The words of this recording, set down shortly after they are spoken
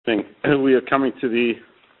We are coming to the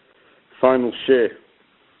final shiur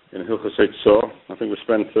in Hilchos Shabbos. I think we've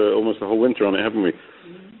spent almost the whole winter on it, haven't we?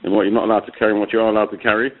 And what you're not allowed to carry and what you are allowed to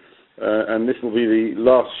carry. And this will be the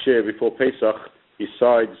last shiur before Pesach,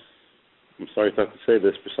 besides, I'm sorry to have to say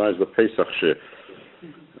this, besides the Pesach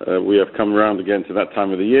shiur. We have come around again to that time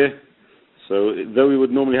of the year. So though we would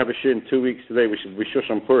normally have a shiur in 2 weeks today, which is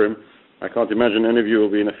Shushan Purim, I can't imagine any of you will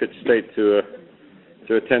be in a fit state to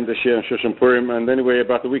attend the shiur on Shushan Purim. And anyway,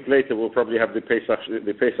 about a week later, we'll probably have the Pesach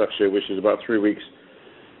shiur, which is about 3 weeks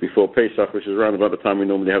before Pesach, which is around about the time we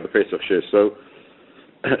normally have the Pesach shiur. So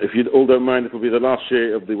if you all don't mind, it will be the last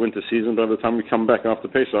shiur of the winter season by the time we come back after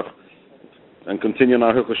Pesach and continue on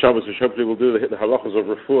our Hilchos Shabbos, which hopefully we'll do the halachas of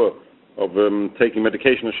refuah, of taking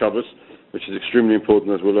medication on Shabbos, which is extremely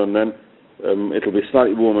important, as we'll learn then. It'll be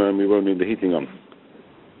slightly warmer and we won't need the heating on.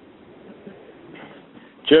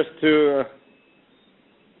 Just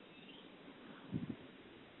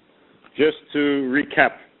to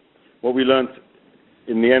recap what we learned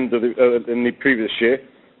in the end of in the previous shiur,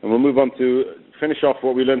 and we'll move on to finish off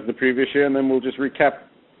what we learned in the previous shiur, and then we'll just recap.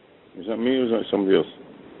 Is that me or is that somebody else?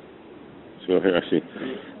 So here I see.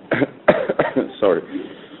 Sorry.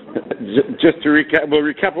 Just to recap, we'll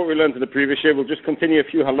recap what we learned in the previous shiur. We'll just continue a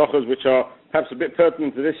few halachas which are perhaps a bit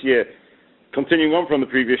pertinent to this year, continuing on from the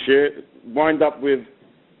previous shiur, wind up with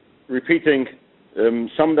repeating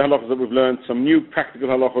some of the halachas that we've learned, some new practical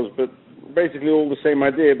halachas, but basically all the same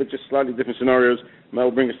idea, but just slightly different scenarios, and that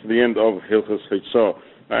will bring us to the end of Hilchos Shabbos.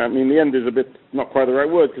 I mean, the end is a bit, not quite the right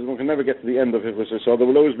word, because one can never get to the end of Hilchos Shabbos. There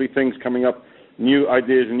will always be things coming up, new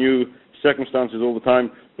ideas, new circumstances all the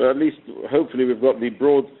time, but at least, hopefully, we've got the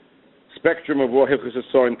broad spectrum of what Hilchos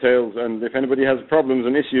Shabbos entails, and if anybody has problems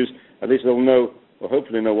and issues, at least they'll know, or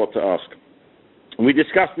hopefully know what to ask. And we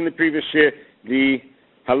discussed in the previous year the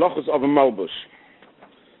halachas of a malbush.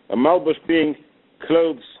 A malbush being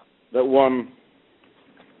clothes that one,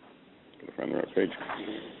 gotta find the right page.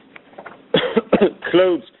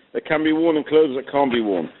 Clothes that can be worn and clothes that can't be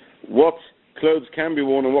worn. What clothes can be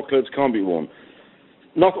worn and what clothes can't be worn.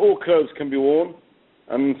 Not all clothes can be worn,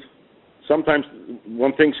 and sometimes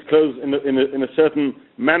one thinks clothes in a certain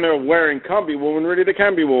manner of wearing can't be worn, when really they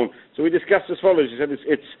can be worn. So we discussed as follows. He said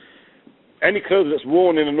it's any clothes that's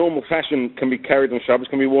worn in a normal fashion can be carried on Shabbos,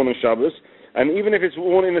 can be worn on Shabbos, and even if it's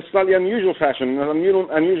worn in a slightly unusual fashion, in an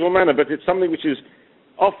unusual manner, but it's something which is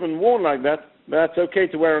often worn like that, that's okay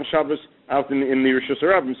to wear on Shabbos out in the Rishus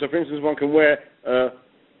Rabbim. So for instance, one can wear a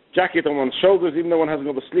jacket on one's shoulders, even though one hasn't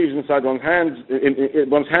got the sleeves inside one's hands,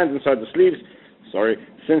 one's hands inside the sleeves. Sorry,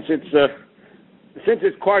 since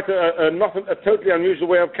it's quite not a totally unusual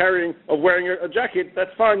way of wearing a jacket,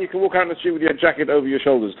 that's fine. You can walk out in the street with your jacket over your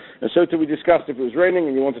shoulders. And so too we discussed if it was raining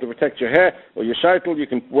and you wanted to protect your hair or your shaitel, you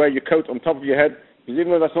can wear your coat on top of your head, because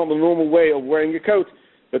even though that's not the normal way of wearing your coat,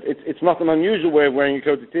 but it's not an unusual way of wearing your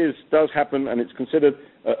coat. It does happen, and it's considered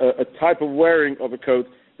a type of wearing of a coat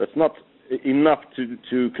that's not enough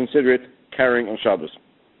to consider it carrying on Shabbos.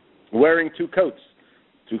 Wearing two coats,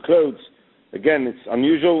 two clothes. Again, it's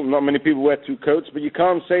unusual. Not many people wear two coats, but you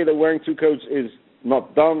can't say that wearing two coats is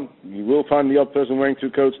not done. You will find the odd person wearing two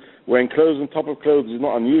coats. Wearing clothes on top of clothes is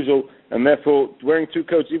not unusual, and therefore wearing two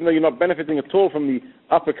coats, even though you're not benefiting at all from the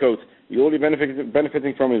upper coat, you're only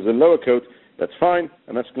benefiting from is the lower coat, that's fine,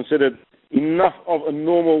 and that's considered enough of a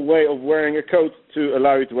normal way of wearing a coat to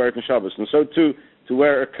allow you to wear it on Shabbos. And so too, to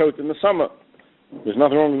wear a coat in the summer. There's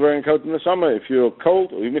nothing wrong with wearing a coat in the summer. If you're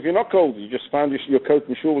cold, or even if you're not cold, you just found your coat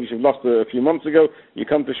in shul, which you've lost a few months ago, you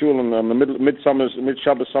come to shul on the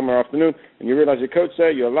mid-Shabbos summer afternoon, and you realize your coat's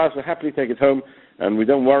there, you're allowed to happily take it home, and we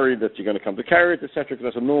don't worry that you're going to come to carry it, etc., because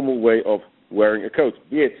that's a normal way of wearing a coat.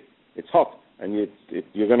 Be it, it's hot, and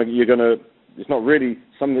you're going to, it's not really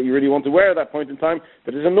something that you really want to wear at that point in time,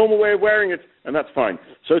 but it's a normal way of wearing it, and that's fine.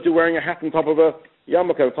 So too, wearing a hat on top of a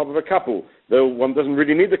yarmulke, on top of a couple, though one doesn't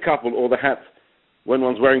really need the couple or the hat when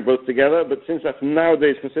one's wearing both together, but since that's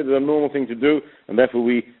nowadays considered a normal thing to do, and therefore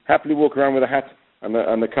we happily walk around with a hat and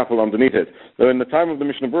the couple underneath it. Though in the time of the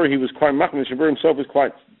Mishnah Berurah, he was quite machmir. Mishnah Berurah himself was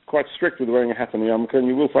quite strict with wearing a hat on the yarmulke, and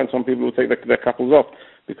you will find some people who take their couples off,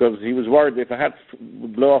 because he was worried that if a hat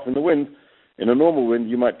would blow off in the wind, in a normal wind,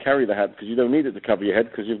 you might carry the hat because you don't need it to cover your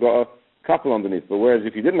head because you've got a couple underneath. But whereas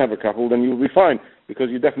if you didn't have a couple, then you'll be fine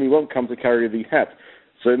because you definitely won't come to carry the hat.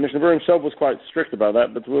 So Mishnah Berurah himself was quite strict about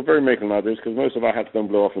that, but we're very makel nowadays because most of our hats don't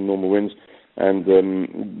blow off in normal winds, and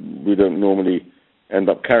we don't normally end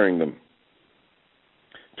up carrying them.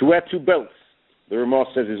 To wear two belts, the Ramah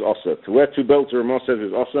says is osur. To wear two belts, the Ramah says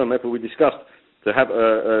is osur, and therefore we discussed to have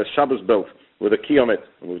a Shabbos belt with a key on it,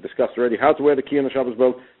 and we've discussed already how to wear the key on a Shabbos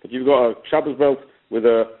belt, but you've got a Shabbos belt with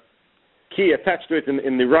a key attached to it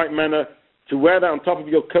in the right manner, to wear that on top of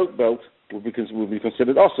your coat belt will be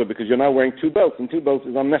considered also, because you're now wearing two belts, and two belts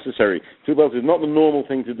is unnecessary. Two belts is not the normal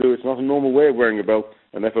thing to do. It's not a normal way of wearing a belt,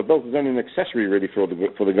 and therefore a belt is only an accessory really for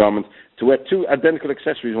the garment. To wear two identical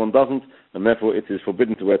accessories, one doesn't, and therefore it is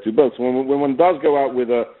forbidden to wear two belts. When one does go out with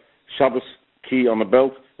a Shabbos key on a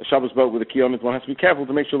belt, a Shabbos belt with a key on it, one has to be careful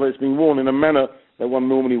to make sure that it's being worn in a manner that one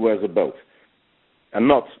normally wears a belt, and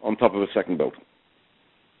not on top of a second belt.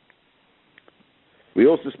 We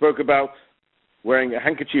also spoke about wearing a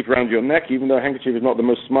handkerchief around your neck, even though a handkerchief is not the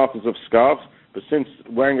most smartest of scarves, but since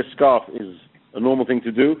wearing a scarf is a normal thing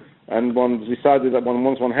to do, and one's decided that one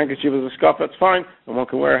wants one handkerchief as a scarf, that's fine, and one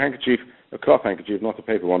can wear a handkerchief, a cloth handkerchief, not a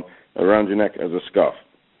paper one, around your neck as a scarf.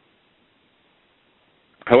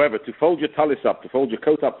 However, to fold your talis up, to fold your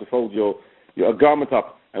coat up, to fold your garment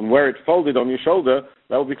up, and wear it folded on your shoulder,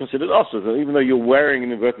 that will be considered also. So even though you're wearing,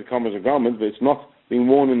 in inverted commas, a garment, but it's not being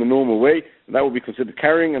worn in the normal way, that will be considered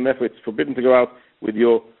carrying, and therefore it's forbidden to go out with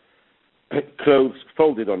your clothes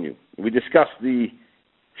folded on you. We discussed the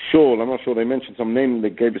shawl. I'm not sure they mentioned some name.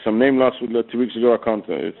 They gave us some name last week, 2 weeks ago. I can't.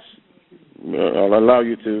 I'll allow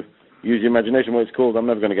you to use your imagination what it's called. I'm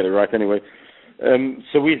never going to get it right anyway.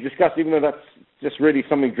 So we discussed, even though that's just really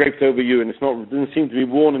something draped over you, and it doesn't seem to be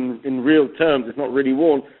worn in real terms. It's not really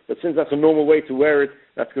worn, but since that's a normal way to wear it,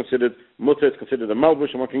 that's considered mutter. It's considered a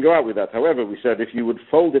malbush, and one can go out with that. However, we said if you would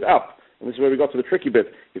fold it up, and this is where we got to the tricky bit,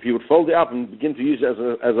 if you would fold it up and begin to use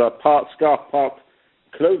it as a part scarf, part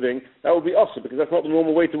clothing, that would be awesome, because that's not the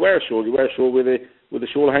normal way to wear a shawl. You wear a shawl with the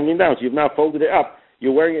shawl hanging down. So you've now folded it up.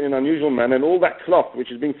 You're wearing it in an unusual manner, and all that cloth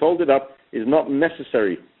which is being folded up is not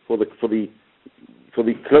necessary for the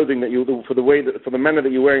clothing that for the manner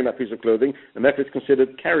that you're wearing that piece of clothing, and therefore it's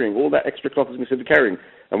considered carrying. All that extra cloth is considered carrying.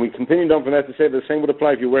 And we continued on from there to say that the same would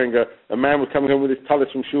apply if you're wearing a man was coming home with his talis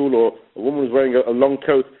from shul, or a woman was wearing a long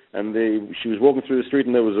coat, and she was walking through the street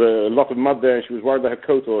and there was a lot of mud there, and she was worried that her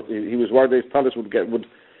coat, or he was worried that his talis would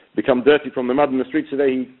become dirty from the mud in the street. So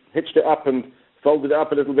he hitched it up and folded it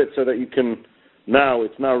up a little bit so that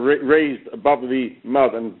it's now raised above the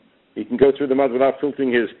mud, and he can go through the mud without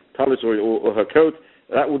filtering his talis or her coat.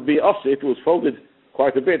 That would be also, if it was folded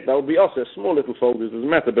quite a bit, that would be also a small little fold. It doesn't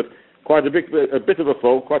matter, but quite a bit of a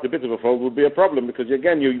fold would be a problem, because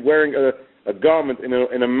again you're wearing a garment in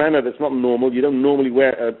a manner that's not normal. You don't normally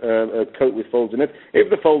wear a coat with folds in it. If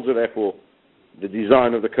the folds are there for the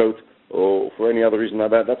design of the coat or for any other reason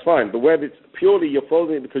like that, that's fine. But where it's purely you're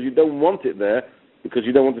folding it because you don't want it there, because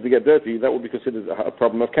you don't want it to get dirty, that would be considered a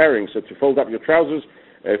problem of carrying. So to fold up your trousers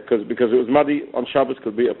because it was muddy on Shabbos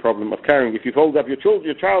could be a problem of carrying. If you fold up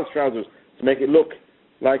your child's trousers to make it look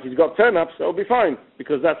like he's got turn-ups, that will be fine,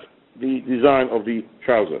 because that's the design of the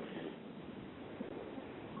trouser.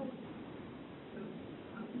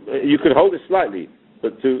 You could hold it slightly,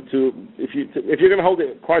 but if you're going to hold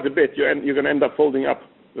it quite a bit, you're going to end up folding up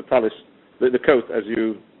the talis, the coat, at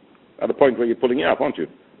the point where you're pulling it up, aren't you?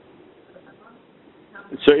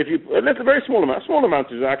 So that's a very small amount. Small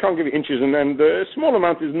amount is, I can't give you inches, and then the small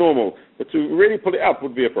amount is normal. But to really pull it up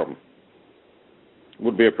would be a problem.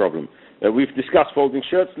 We've discussed folding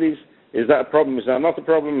shirt sleeves. Is that a problem? Is that not a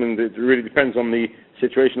problem? And it really depends on the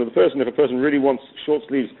situation of the person. If a person really wants short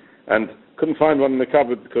sleeves and couldn't find one in the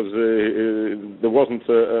cupboard because there wasn't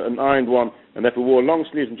an ironed one, and therefore wore long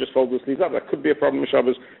sleeves and just folded the sleeves up, that could be a problem with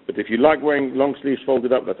Shabbos. But if you like wearing long sleeves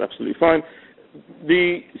folded up, that's absolutely fine.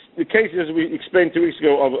 The cases we explained 2 weeks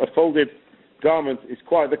ago of a folded garment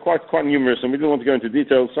they're quite numerous, and we don't want to go into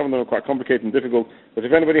details. Some of them are quite complicated and difficult. But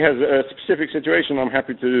if anybody has a specific situation, I'm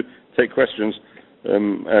happy to take questions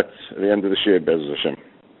at the end of the Shiur, Be'ez Hashem.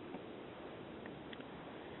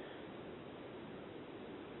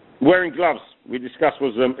 Wearing gloves, we discussed,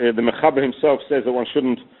 was the Mechaber himself says that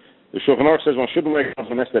the Shulchan Aruch says one shouldn't wear gloves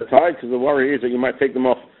unless they're tied, because the worry is that you might take them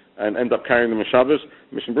off and end up carrying them in Shabbos.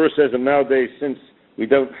 Mishnah Berurah says that nowadays, since we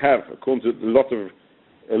don't have, according to a lot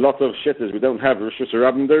of shittahs, we don't have Rishus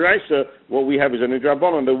Rabbim D'Oraisa, what we have is a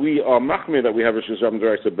Nidrabanan, that we are machmir that we have Rishus Rabbim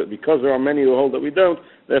D'Oraisa, but because there are many who hold that we don't,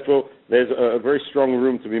 therefore there's a very strong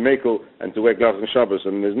room to be mekel and to wear gloves on Shabbos,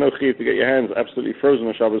 and there's no chiyuv to get your hands absolutely frozen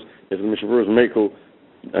on Shabbos if the Mishnah Berurah is mekel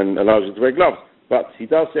and allows you to wear gloves. But he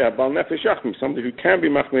does say, Abal Nefesh Yachmi, somebody who can be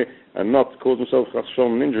machmir and not cause himself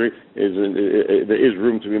an injury, there is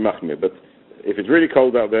room to be machmir. But if it's really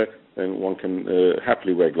cold out there, then one can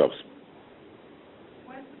happily wear gloves.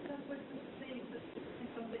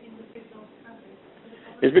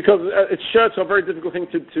 It's because shirts are a very difficult thing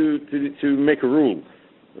to make a rule.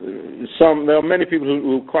 There are many people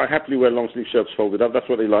who quite happily wear long sleeve shirts folded up. That's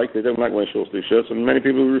what they like. They don't like wearing short sleeve shirts, and many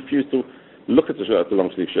people who refuse to look at the long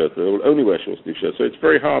sleeve shirt. They will only wear short sleeve shirts. So it's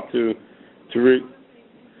very hard to read.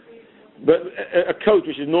 But a coat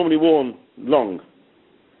which is normally worn long.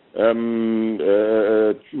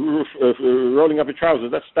 Rolling up your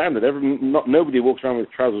trousers, that's standard. Nobody walks around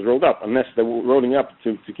with trousers rolled up unless they're rolling up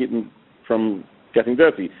to keep them from getting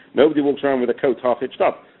dirty. Nobody walks around with a coat half hitched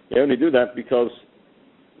up. They only do that because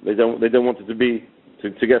they don't want it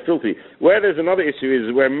to get filthy. Where there's another issue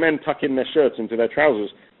is where men tuck in their shirts into their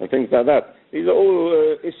trousers and things like that. These are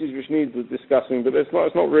all issues which need discussing, but it's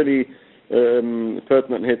not really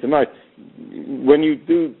pertinent here tonight. When you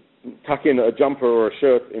do tuck in a jumper or a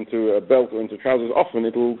shirt into a belt or into trousers, often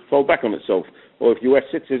it will fold back on itself. Or if you wear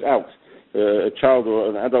sitzes out, a child or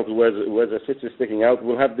an adult who wears a sitzes sticking out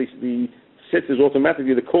will have the sitzes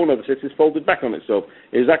automatically, the corner of the sitzes folded back on itself.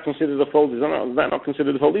 Is that considered a fold? Is that not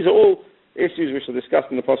considered a fold? These are all issues which are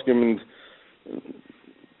discussed in the poskim, and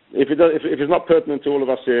if it's not pertinent to all of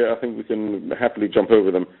us here, I think we can happily jump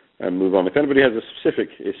over them and move on. If anybody has a specific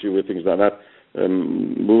issue with things like that,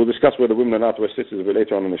 we will discuss whether women are allowed to wear sitzes a bit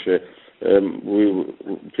later on in the shir.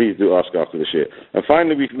 Please do ask after the shir. And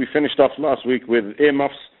finally, we finished off last week with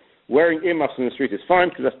earmuffs. Wearing earmuffs in the street is fine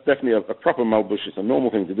because that's definitely a proper malbush. It's a normal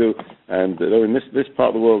thing to do. And though in this part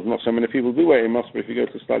of the world, not so many people do wear earmuffs, but if you go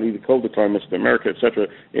to slightly colder climates, to America, etc.,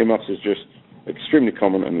 earmuffs is just extremely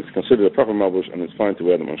common and it's considered a proper malbush, and it's fine to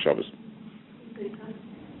wear them on Shabbos.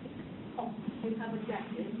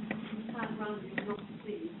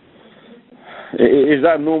 Is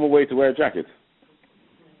that a normal way to wear a jacket?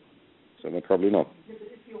 So then probably not.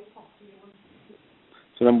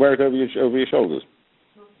 So then wear it over your shoulders.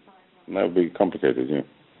 And that would be complicated, yeah.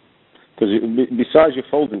 Because besides you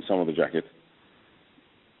folding some of the jacket,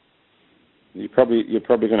 you're probably going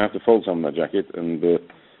to have to fold some of that jacket, and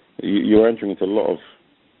you're entering into a lot of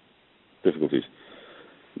difficulties.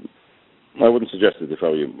 I wouldn't suggest it if I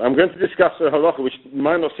were you. I'm going to discuss a halacha which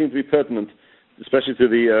might not seem to be pertinent, especially to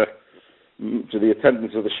the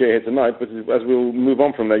attendance of the share here tonight, but as we'll move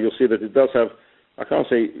on from there, you'll see that it does have, I can't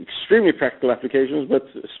say extremely practical applications, but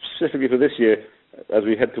specifically for this year, as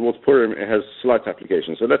we head towards Purim, it has slight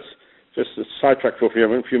applications. So let's just sidetrack for a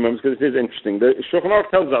few moments, because it is interesting. The Shulchan Aruch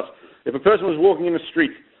tells us, if a person was walking in the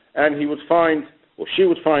street and he would find, or she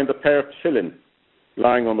would find, a pair of tefillin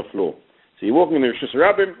lying on the floor. So you're walking in the Rosh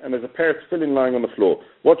Hashanah and there's a pair of tefillin lying on the floor.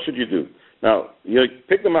 What should you do? Now, you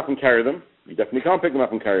pick them up and carry them. You definitely can't pick them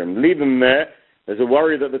up and carry them. Leave them there. There's a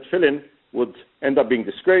worry that the tefillin would end up being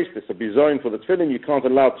disgraced. It's a bizayon for the tefillin. You can't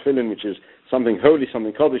allow tefillin, which is something holy,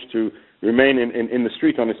 something kodesh, to remain in the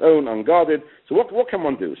street on its own, unguarded. So what can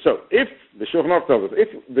one do? So if the Shulchan Aruch tells us,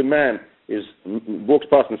 if the man walks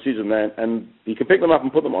past and sees them there, and he can pick them up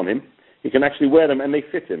and put them on him, he can actually wear them and they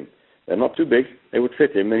fit him. They're not too big. They would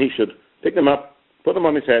fit him. Then he should pick them up, put them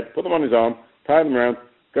on his head, put them on his arm, tie them around,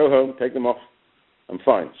 go home, take them off, and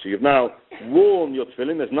fine. So you've now worn your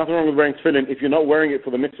tefillin. There's nothing wrong with wearing tefillin if you're not wearing it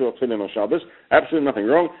for the mitzvah of tefillin on Shabbos. Absolutely nothing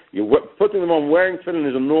wrong. You're putting them on. Wearing tefillin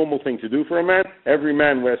is a normal thing to do for a man. Every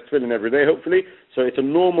man wears tefillin every day, hopefully. So it's a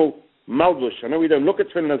normal malbush. I know we don't look at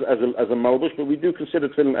tefillin as a malbush, but we do consider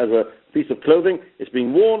tefillin as a piece of clothing. It's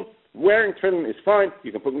being worn. Wearing tefillin is fine.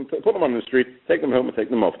 You can put them on the street, take them home, and take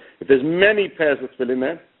them off. If there's many pairs of tefillin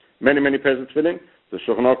there, many pairs of tefillin, the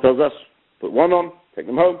Shulchan Aruch tells us, put one on, take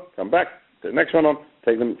them home, come back, take the next one on,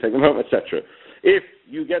 take them home, etc. If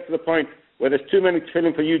you get to the point where there's too many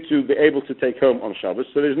tefillin for you to be able to take home on Shabbos,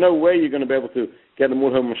 so there's no way you're going to be able to get them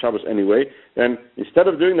all home on Shabbos anyway, then instead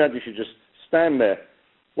of doing that, you should just stand there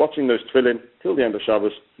watching those tefillin till the end of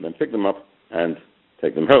Shabbos, and then pick them up and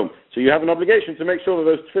take them home. So you have an obligation to make sure that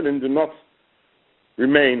those tefillin do not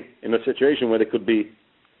remain in a situation where they could be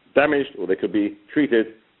damaged or they could be treated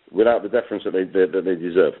without the deference that they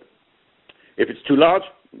deserve. If it's too large,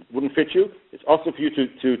 it wouldn't fit you, it's also for you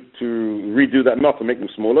to redo that knot and make them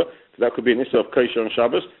smaller, because that could be an issue of kosher on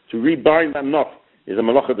Shabbos. To rebind that knot is a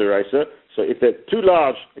malacha d'oraisa. So if they're too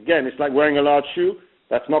large, again, it's like wearing a large shoe.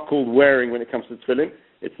 That's not called wearing when it comes to tefillin.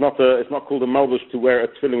 It's not called a malbush to wear a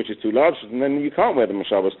tefillin which is too large, and then you can't wear them on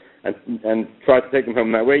Shabbos and try to take them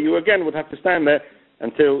home that way. You again would have to stand there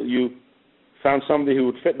until you found somebody who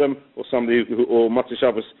would fit them, or somebody or Matzah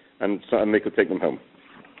Shabbos, and they could take them home.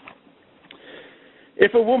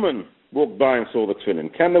 If a woman walked by and saw the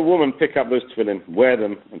tefillin, can the woman pick up those tefillin, wear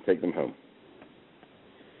them, and take them home?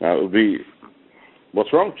 Now it would be,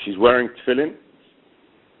 what's wrong? She's wearing tefillin.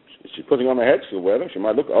 She's putting on her head. She'll wear them. She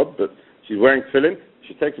might look odd, but she's wearing tefillin.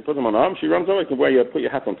 She takes and puts them on her arm. She runs over. You can put your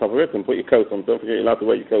hat on top of it and put your coat on. Don't forget you're allowed to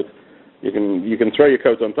wear your coat. You can throw your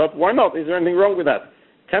coat on top. Why not? Is there anything wrong with that?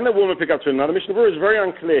 Can the woman pick up tefillin? Now the Mishnah Berurah is very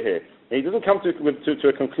unclear here. He doesn't come to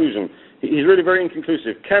a conclusion. He's really very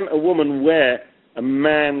inconclusive. Can a woman wear a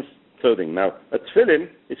man's clothing? Now, a tefillin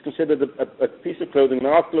is considered a piece of clothing, an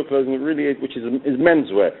article of clothing really which is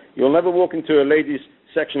men's wear. You'll never walk into a lady's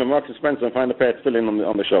section of Marks and Spencer and find a pair of tefillin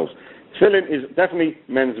on the shelves. Tefillin is definitely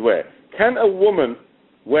men's wear. Can a woman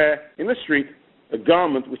wear in the street a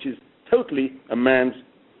garment which is totally a man's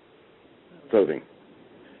clothing?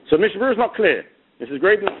 So Mr. Brewer is not clear. Mrs.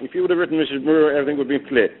 Graydon, if you would have written Mrs. Brewer, everything would be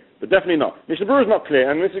clear. But definitely not. Mr. Brewer is not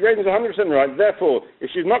clear, and Mrs. Graydon is 100% right. Therefore,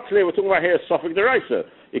 if she's not clear, we're talking about here Sophic Deraisa.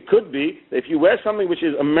 It could be that if you wear something which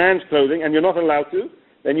is a man's clothing and you're not allowed to,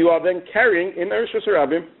 then you are then carrying in Eresh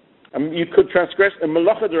Hasarabim, and you could transgress a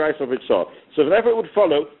Malacha Deraisa of Itzah. So therefore it would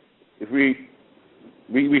follow, if we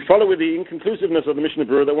follow with the inconclusiveness of the Mishnah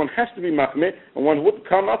Berurah, that one has to be machmir, and one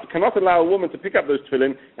cannot allow a woman to pick up those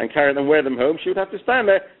tefillin and carry them and wear them home. She would have to stand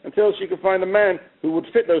there until she could find a man who would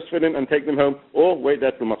fit those tefillin and take them home, or wait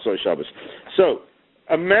there till Motzei Shabbos. So,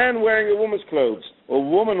 a man wearing a woman's clothes, or a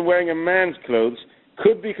woman wearing a man's clothes,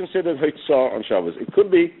 could be considered Hitzah on Shabbos. It could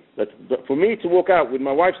be that for me to walk out with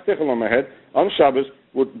my wife's tichel on my head on Shabbos,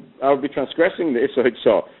 I would be transgressing the Issa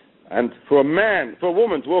Hitzah. And for a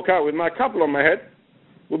woman to walk out with my couple on my head,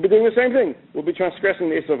 we'll be doing the same thing. We'll be transgressing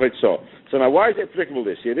the Issa of Hitzah. So now, why is it applicable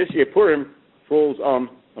this year? This year, Purim falls on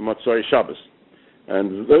a Motzei Shabbos.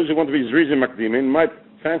 And those who want to be Zrizim Makdimin might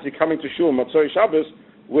fancy coming to Shul Motzei Shabbos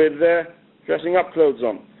with their dressing up clothes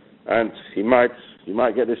on. And you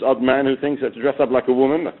might get this odd man who thinks that to dress up like a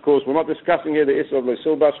woman. Of course, we're not discussing here the Issa of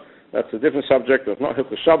Leisilbash. That's a different subject. That's not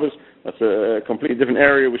Hilchos Shabbos. That's a completely different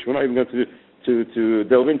area which we're not even going to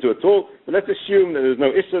delve into at all. But let's assume that there's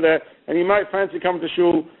no Issa there, and he might fancy coming to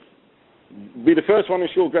Shul, be the first one in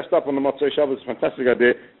Shul dressed up on the Motzei Shabbos, a fantastic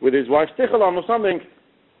idea, with his wife's tichel on or something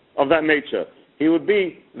of that nature. He would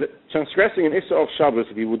be transgressing an Issa of Shabbos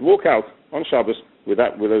if he would walk out on Shabbos with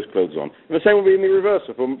those clothes on. And the same would be in the reverse.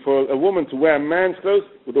 For a woman to wear a man's clothes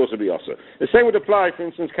would also be also. The same would apply, for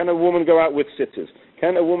instance, can a woman go out with tzitzis?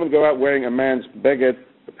 Can a woman go out wearing a man's beged,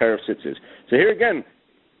 a pair of tzitzis? So here again,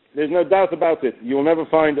 there's no doubt about it. You'll never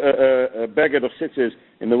find a beged of tzitzis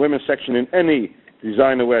in the women's section in any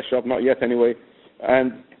designer wear shop, not yet anyway.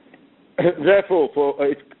 And therefore,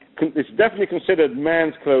 it's definitely considered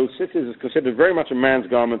man's clothes. Tzitzis is considered very much a man's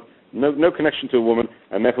garment. No connection to a woman,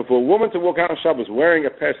 and therefore for a woman to walk out on Shabbos wearing a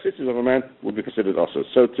pair of tzitzis of a man would be considered also.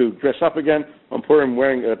 So to dress up again on Purim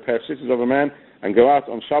wearing a pair of tzitzis of a man and go out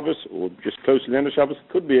on Shabbos, or just close to the end of Shabbos,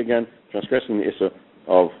 could be again transgressing the Issa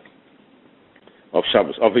of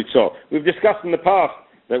Shabbos, of Yitzhak. We've discussed in the past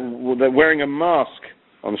that wearing a mask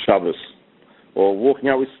on Shabbos or walking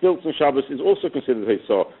out with stilts on Shabbos is also considered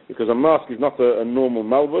Yitzhak, because a mask is not a normal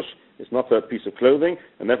malbush, it's not a piece of clothing,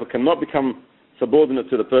 and therefore cannot become subordinate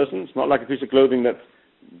to the person. It's not like a piece of clothing that's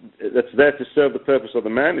there to serve the purpose of the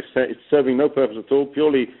man. It's serving no purpose at all,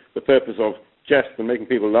 purely the purpose of jest and making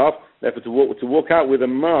people laugh. Therefore, to walk out with a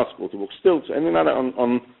mask or to walk stilts, anything like that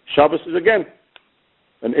on Shabbos is again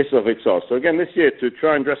an Issa of Itzah. So again, this year, to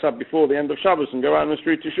try and dress up before the end of Shabbos and go out on the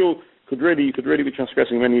street to Shul, you could really be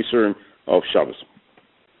transgressing many Isurim of Shabbos.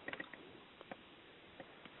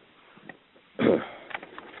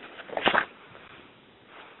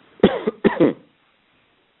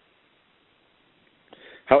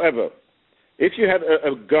 However, if you had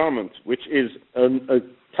a garment which is a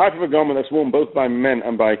type of a garment that's worn both by men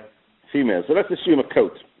and by females, so let's assume a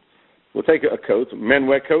coat. We'll take a coat. Men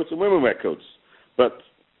wear coats and women wear coats. But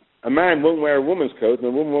a man won't wear a woman's coat and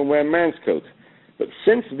a woman won't wear a man's coat. But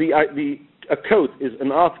since a coat is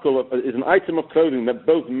an item of clothing that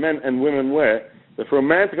both men and women wear, that for a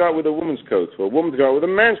man to go out with a woman's coat, for a woman to go out with a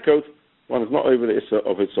man's coat, one is not over the Issa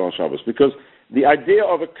of Itzah on Shabbos, because the idea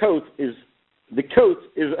of a coat is the coat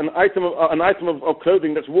is an item of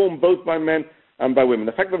clothing that's worn both by men and by women.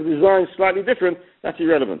 The fact that the design is slightly different, that's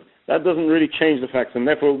irrelevant. That doesn't really change the facts, and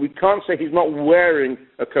therefore we can't say he's not wearing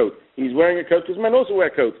a coat. He's wearing a coat because men also wear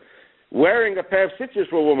coats. Wearing a pair of stitches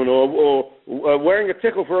for a woman or wearing a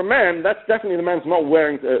tichel for a man, that's definitely the man's not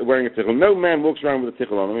wearing a tichel. No man walks around with a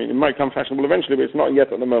tichel on. I mean, it might come fashionable eventually, but it's not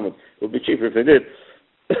yet at the moment. It would be cheaper if they did.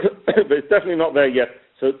 But it's definitely not there yet.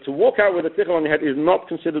 So to walk out with a tichel on your head is not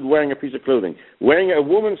considered wearing a piece of clothing. Wearing a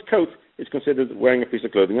woman's coat is considered wearing a piece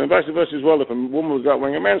of clothing. And vice versa as well. If a woman was out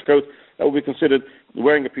wearing a man's coat, that would be considered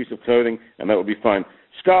wearing a piece of clothing, and that would be fine.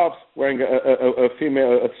 Scarves, wearing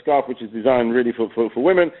a scarf which is designed really for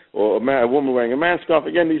women, or a woman wearing a man's scarf.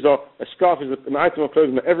 Again, a scarf is an item of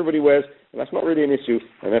clothing that everybody wears, and that's not really an issue,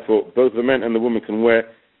 and therefore both the men and the women can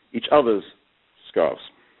wear each other's scarves.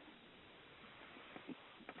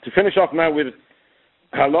 To finish off now with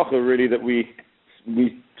halacha, really, that we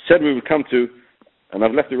said we would come to, and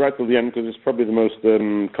I've left it right till the end because it's probably the most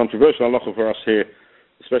controversial halacha for us here,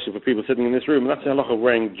 especially for people sitting in this room, and that's the halacha of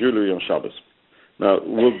wearing jewelry on Shabbos. Now,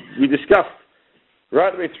 we discussed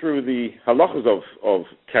right the way through the halachas of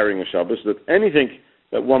carrying a Shabbos that anything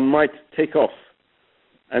that one might take off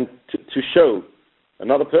and to show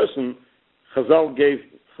another person, Chazal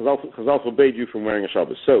forbade you from wearing a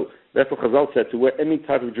Shabbos. So, therefore Chazal said to wear any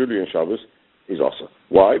type of jewelry on Shabbos is also.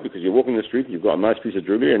 Why? Because you're walking the street, you've got a nice piece of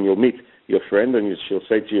jewelry, and you'll meet your friend, and she'll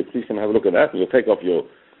say to you, please can I have a look at that, and you'll take off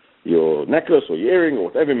your necklace or your earring or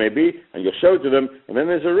whatever it may be, and you'll show it to them, and then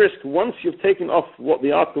there's a risk, once you've taken off what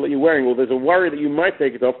the article that you're wearing, or there's a worry that you might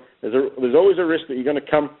take it off, there's always a risk that you're going to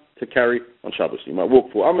come to carry on Shabbos. You might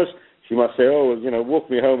walk for Amos, she might say, walk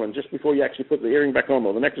me home, and just before you actually put the earring back on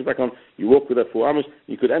or the necklace back on, you walk with her for Amos,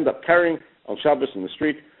 you could end up carrying on Shabbos in the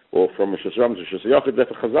street, or from Rosh Hashanah to Rosh Hashanah.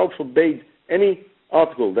 Therefore Chazal forbade any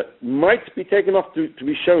article that might be taken off to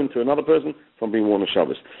be shown to another person from being worn on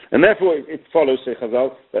Shabbos. And therefore it follows, say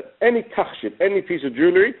Chazal, that any tachshit, any piece of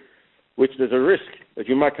jewelry, which there's a risk that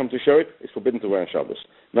you might come to show it, is forbidden to wear on Shabbos.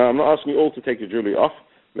 Now, I'm not asking you all to take your jewelry off.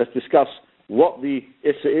 Let's discuss what the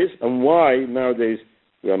issa is and why nowadays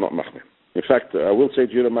we are not machmir. In fact, I will say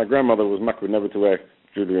to you that my grandmother was makbid never to wear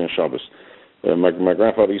jewelry on Shabbos. My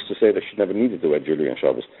grandfather used to say that she never needed to wear jewelry on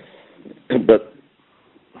Shabbos. But,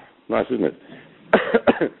 nice, isn't it?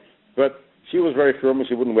 But she was very firm and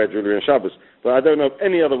she wouldn't wear jewelry on Shabbos. But I don't know of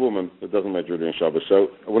any other woman that doesn't wear jewelry on Shabbos. So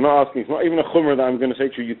we're not asking, it's not even a chumrah that I'm going to say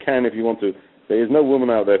to you, you can if you want to. There is no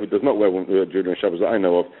woman out there who does not wear jewelry on Shabbos that I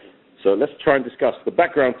know of. So let's try and discuss the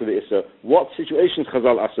background to the Issa, what situations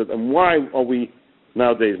Chazal asked, and why are we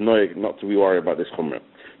nowadays noyeg not to be worried about this chumrah.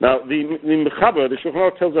 Now, the Mechaber, the Shulchan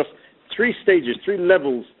Aruch tells us 3 stages, 3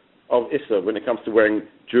 levels of Issa when it comes to wearing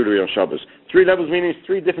jewelry on Shabbos. 3 levels meaning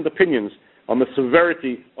 3 different opinions on the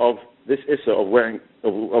severity of this Issa of wearing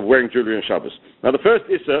jewelry on Shabbos. Now, the first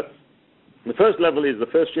Issa, the first level is the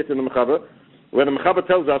first shit in the Mechaber, where the Mechaber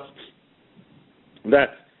tells us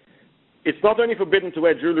that it's not only forbidden to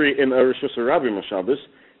wear jewelry in a Rishus Rabbim on Shabbos.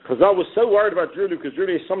 Chazal was so worried about jewelry because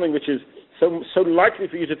jewelry is something which is so likely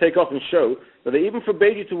for you to take off and show that they even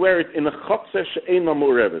forbade you to wear it in a chotzer she'eina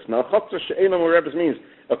mu'reves. Now, a chotzer she'eina mu'reves means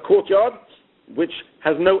a courtyard which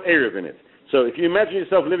has no erev in it. So, if you imagine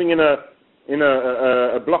yourself living in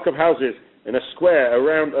a block of houses in a square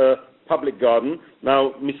around a public garden,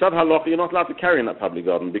 now misad halacha you're not allowed to carry in that public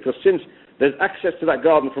garden because since there's access to that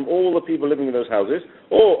garden from all the people living in those houses,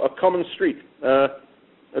 or a common street, a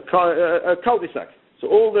cul-de-sac. So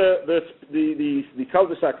all the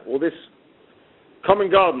cul-de-sac or this common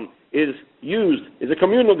garden is a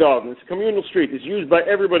communal garden. It's a communal street. It's used by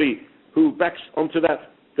everybody who backs onto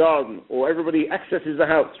that garden, or everybody accesses the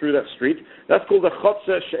house through that street. That's called a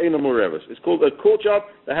chotzer she'eina mu'reves. It's called a courtyard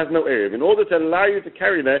that has no erev. In order to allow you to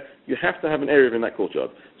carry there, you have to have an erev in that courtyard.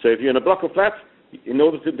 So if you're in a block of flats, in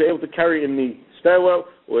order to be able to carry in the stairwell,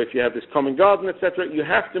 or if you have this common garden, etc., you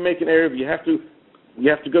have to make an erev. You have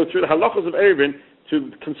to go through the halachas of erevin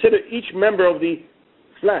to consider each member of the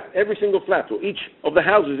flat, every single flat, or each of the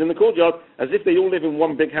houses in the courtyard, as if they all live in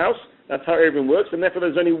one big house. That's how erevin works, and therefore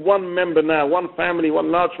there's only one member now, one family,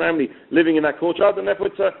 one large family living in that courtyard, and therefore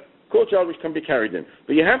it's a courtyard which can be carried in.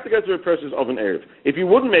 But you have to go through a process of an erev. If you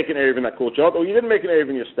wouldn't make an erev in that courtyard, or you didn't make an erev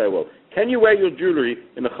in your stairwell, can you wear your jewelry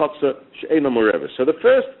in the chotzer she'eina mu'reves? So the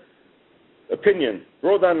first opinion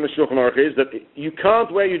brought down in the Shulchan Aruch is that you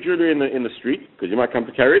can't wear your jewelry in the street, because you might come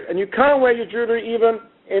to carry it, and you can't wear your jewelry even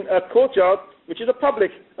in a courtyard, which is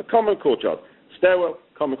a common courtyard, stairwell,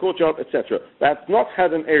 common courtyard, etc. That's not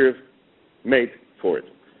had an erev made for it.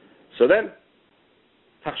 So then,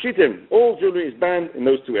 Tachshitim, all jewelry is banned in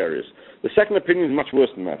those 2 areas. The second opinion is much worse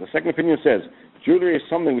than that. The second opinion says jewelry is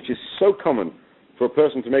something which is so common for a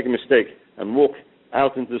person to make a mistake and walk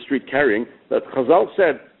out into the street carrying that Chazal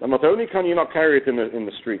said that not only can you not carry it in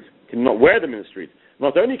the street, can you not wear them in the street,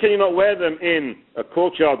 not only can you not wear them in a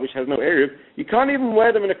courtyard which has no erev, you can't even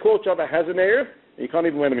wear them in a courtyard that has an erev, and you can't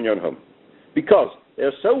even wear them in your own home. Because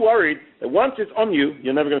they're so worried that once it's on you,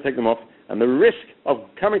 you're never going to take them off, and the risk of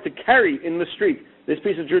coming to carry in the street this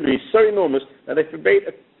piece of jewelry is so enormous that they forbade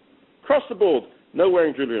across the board no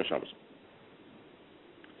wearing jewelry on Shabbos.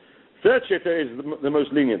 Third shitta is the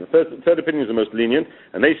most lenient. The third opinion is the most lenient,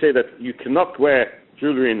 and they say that you cannot wear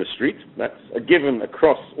jewelry in the street. That's a given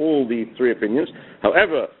across all the 3 opinions.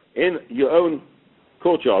 However, in your own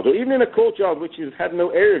courtyard, or even in a courtyard which has had no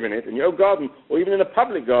erev in it, in your own garden, or even in a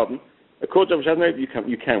public garden, a courtyard which has no erev,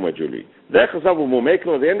 you can wear jewelry. There, Chazal will more make it.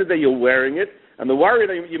 At the end of the day, you're wearing it, and the worry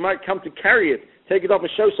that you might come to carry it, take it off and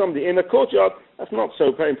show somebody in a courtyard, that's not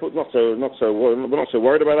so painful. We're not so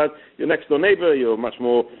worried about that. Your next door neighbor, you're much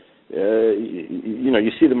more.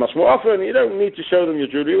 You see them much more often. You don't need to show them your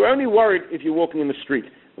jewelry. We're only worried if you're walking in the street.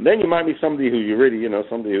 And then you might be somebody who you really,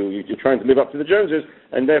 somebody who you're trying to live up to the Joneses,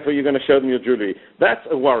 and therefore you're going to show them your jewelry. That's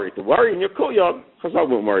a worry. The worry in your courtyard, Chazal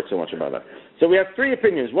won't worry so much about that. So we have 3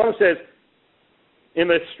 opinions. One says in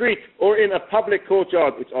a street or in a public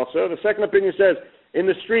courtyard, it's also. The second opinion says, in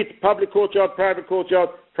the street, public courtyard, private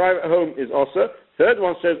home is also. Third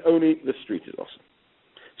one says only the street is also.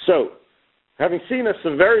 So, having seen the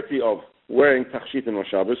severity of wearing tachshitin on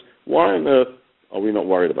Shabbos, why on earth are we not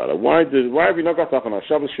worried about it? Why have we not got up on our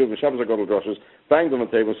Shabbos Shiur and Shabbos Agadol drushes, banged on the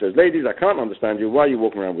table and says, ladies, I can't understand you, why are you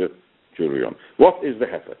walking around with jewelry on? What is the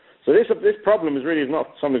heifer? So this problem is not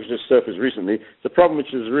something that's just surfaced recently. It's a problem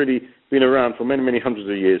which has really been around for many, many hundreds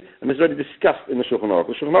of years, and it's already discussed in the Shulchan Aruch.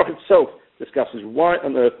 The Shulchan Aruch itself discusses why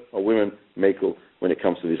on earth are women mekel when it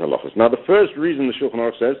comes to these halachas. Now, the first reason the Shulchan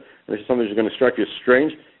Aruch says, and this is something that's going to strike you as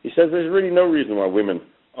strange, he says there's really no reason why women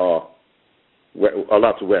are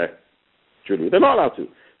allowed to wear jewelry. They're not allowed to.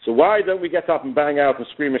 So why don't we get up and bang out and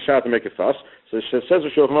scream and shout and make a fuss? So it says the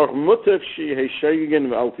Shulchan Aruch, Mutav Shehei Shegin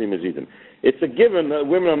V'Alti Mezidin. It's a given that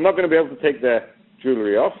women are not going to be able to take their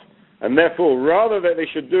jewelry off, and therefore, rather that they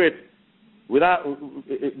should do it without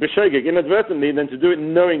b'shogeg, inadvertently, than to do it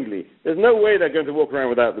knowingly. There's no way they're going to walk around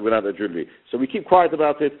without their jewelry. So we keep quiet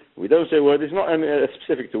about it. We don't say a word. It's not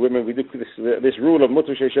specific to women. We do this rule of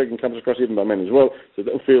mutar sheshegin comes across even by men as well. So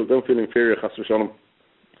don't feel inferior, chas v'shalom.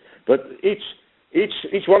 But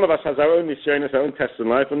each one of us has our own nisyonos, our own tests in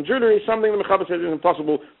life, and jewelry is something the Mechaber says is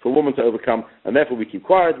impossible for a woman to overcome, and therefore we keep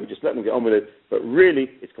quiet. We just let them get on with it. But really,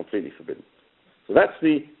 it's completely forbidden. So that's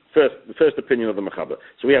the first opinion of the Mechaber.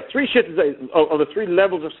 So we have three shittas of the three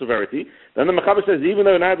levels of severity. Then the Mechaber says, even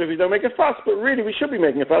though nowadays we don't make a fuss, but really we should be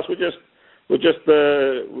making a fuss. We're just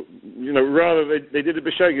rather they did it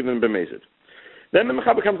b'shogeg than b'mezid. Then the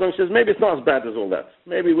Mechaber comes along and says, maybe it's not as bad as all that.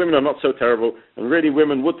 Maybe women are not so terrible, and really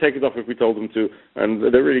women would take it off if we told them to,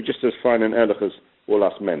 and they're really just as fine in erlich as all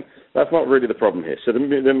us men. That's not really the problem here. So the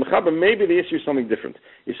Mechaber, maybe the issue is something different.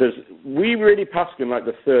 He says, we really paskin like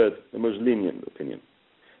the most lenient opinion.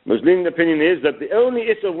 The most lenient opinion is that the only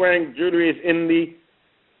issue of wearing jewelry is in the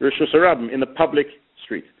Rishus Harabim, in the public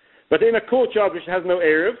street. But in a courtyard which has no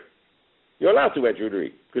eruv, you're allowed to wear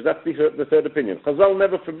jewelry, because that's the third opinion. Chazal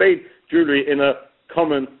never forbade jewelry in a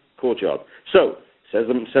common courtyard. So, says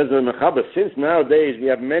the Mechaber, since nowadays we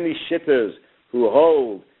have many shitters who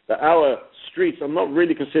hold that our streets are not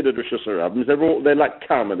really considered Rishus Harabim, they're like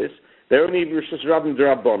Carmelists, they're only Rishus Harabim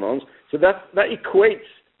D'Rabbanans, so that equates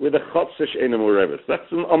with a Chotzer She'eino Moreves. That's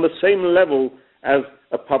on the same level as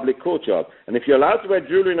a public courtyard. And if you're allowed to wear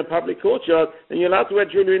jewelry in a public courtyard, then you're allowed to wear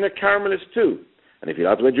jewelry in a Carmelist too. And if you're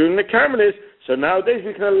allowed to wear jewelry in a Carmelist, so nowadays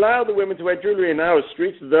we can allow the women to wear jewelry in our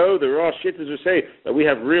streets, though there are shitters who say that we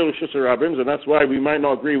have real Rishus Harabims, and that's why we might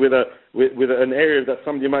not agree with an area that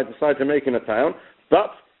somebody might decide to make in a town.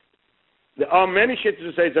 But there are many shitters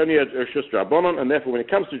who say it's only a Rishus Rabbanon, and therefore when it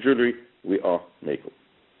comes to jewelry, we are mekel.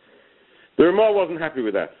 The Ramah wasn't happy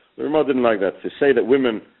with that. The Ramah didn't like that. To say that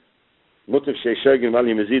women, Mutav Sheshegin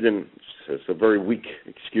V'Alti Mezidin, it's a very weak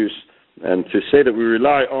excuse. And to say that we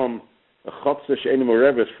rely on a Chotzer She'eino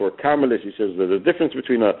Moreves for a Carmelist, he says there's a difference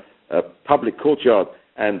between a public courtyard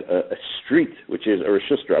and a street, which is a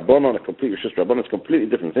Rishus Rabbanon, a complete Rishus Rabbanon. It's a completely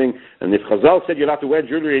different thing. And if Chazal said you're allowed to wear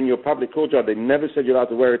jewelry in your public courtyard, they never said you're allowed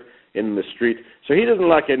to wear it in the street. So he doesn't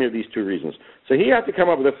like any of these two reasons. So he had to come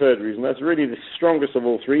up with a third reason. That's really the strongest of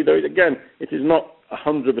all three, though, again, it is not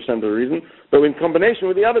 100% of the reason. But in combination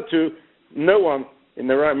with the other two, no one in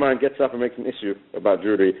their right mind gets up and makes an issue about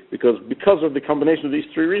jewelry, because of the combination of these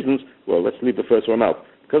three reasons, well, let's leave the first one out.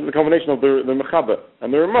 Because of the combination of the Mechaber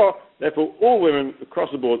and the Ramah, therefore all women across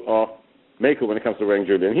the board are mekel when it comes to wearing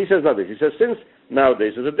jewelry. And he says like this. He says, since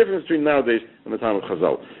nowadays, there's a difference between nowadays and the time of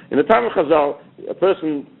Chazal. In the time of Chazal, a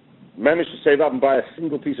person managed to save up and buy a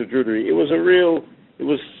single piece of jewelry. It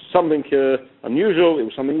was something unusual, it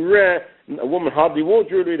was something rare. A woman hardly wore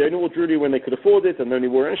jewelry. They only wore jewelry when they could afford it, and only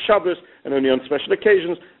wore it on Shabbos, and only on special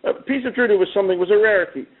occasions. A piece of jewelry was a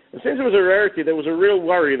rarity. And since it was a rarity, there was a real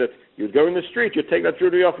worry that you'd go in the street, you'd take that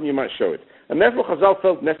jewelry off, and you might show it. And therefore, Chazal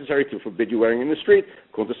felt necessary to forbid you wearing it in the street,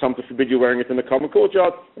 according to some to forbid you wearing it in the common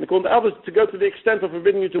courtyard, and according to others to go to the extent of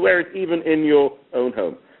forbidding you to wear it even in your own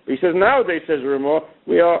home. But he says, nowadays, says Ramah,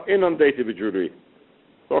 we are inundated with jewelry.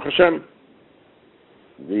 Baruch Hashem,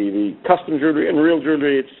 the custom jewelry and real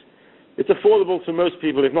jewelry, it's affordable to most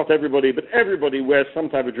people, if not everybody, but everybody wears some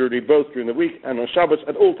type of jewelry both during the week and on Shabbos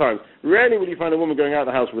at all times. Rarely will you find a woman going out of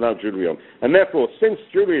the house without jewelry on. And therefore, since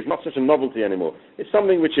jewelry is not such a novelty anymore, it's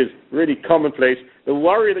something which is really commonplace, the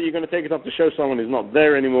worry that you're going to take it off to show someone is not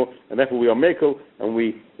there anymore, and therefore we are mekel, and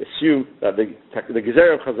we assume that the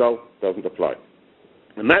Gezerah of Chazal doesn't apply.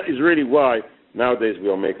 And that is really why nowadays we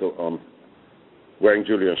are mekel on wearing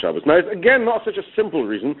jewelry on Shabbos. Now, it's again not such a simple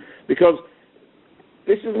reason, because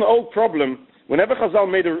this is an old problem. Whenever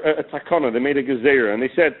Chazal made a takana, they made a gezerah, and they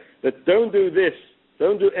said that don't do this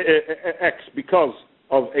don't do X because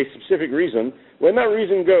of a specific reason, when that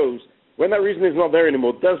reason is not there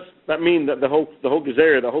anymore, does that mean that the whole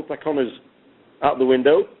Gezerah, the whole Takon is out the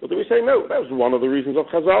window? Or do we say, no, that was one of the reasons of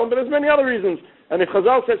Chazal, but there's many other reasons. And if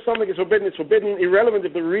Chazal said something is forbidden, it's forbidden, irrelevant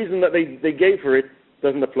if the reason that they gave for it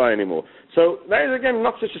doesn't apply anymore. So that is, again,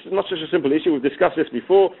 not such a simple issue. We've discussed this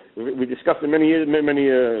before. We discussed it many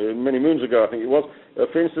moons ago, I think it was.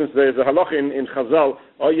 For instance, there's a halacha in Chazal,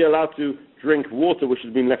 are you allowed to drink water which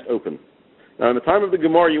has been left open? Now, in the time of the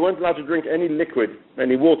Gemara, you weren't allowed to drink any liquid,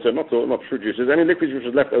 any water, not fruit juices, any liquids which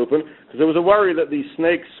was left open, because there was a worry that these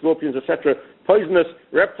snakes, scorpions, etc., poisonous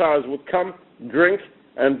reptiles would come, drink,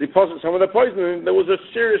 and deposit some of their poison. And there was a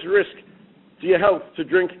serious risk to your health to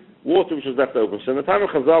drink water which was left open. So in the time of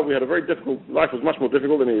Chazal, we had a very difficult, life was much more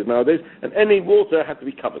difficult than it is nowadays, and any water had to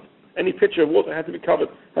be covered. Any pitcher of water had to be covered,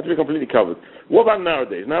 had to be completely covered. What about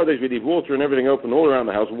nowadays? Nowadays we leave water and everything open all around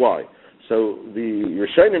the house. Why? So the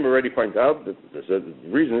Rishonim already point out that the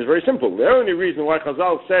reason is very simple. The only reason why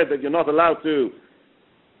Chazal said that you're not allowed to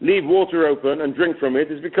leave water open and drink from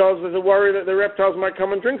it is because there's a worry that the reptiles might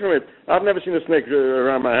come and drink from it. I've never seen a snake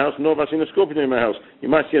around my house, nor have I seen a scorpion in my house. You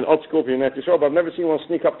might see an odd scorpion in Israel, but I've never seen one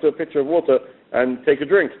sneak up to a pitcher of water and take a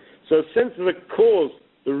drink. So since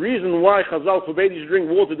the reason why Chazal forbade you to drink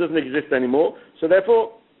water doesn't exist anymore, so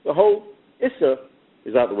therefore the whole Issa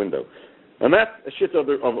is out the window. And that's a shit of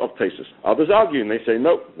Tesis. Others argue, and they say,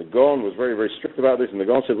 no, the Gaon was very, very strict about this, and the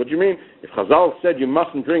Gaon said, what do you mean? If Chazal said you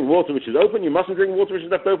mustn't drink water which is open, you mustn't drink water which is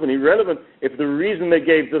left open. Irrelevant if the reason they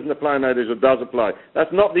gave doesn't apply nowadays or does apply. That's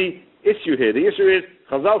not the issue here. The issue is,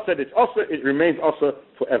 Chazal said it's Asa, it remains Asa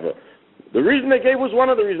forever. The reason they gave was one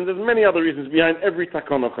of the reasons. There's many other reasons behind every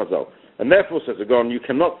takon of Chazal. And therefore, says the Gaon, you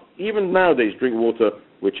cannot, even nowadays, drink water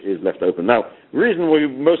which is left open. Now, the reason why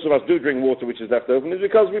most of us do drink water which is left open is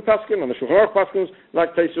because we paskin, and the Shulchan Aruch paskins,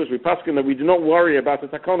 like Tesis, we paskin that we do not worry about the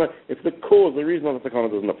takana if the reason of the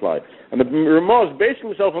takana doesn't apply. And the Ramah is basing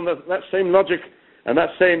himself on that same logic and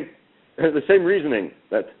the same reasoning,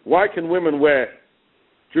 that why can women wear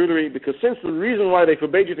jewelry? Because since the reason why they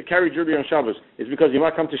forbade you to carry jewelry on Shabbos is because you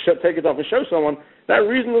might come to take it off and show someone, that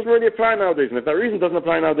reason doesn't really apply nowadays. And if that reason doesn't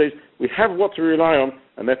apply nowadays, we have what to rely on,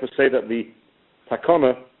 and therefore say that the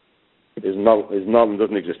takana is null and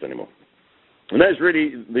doesn't exist anymore. And that is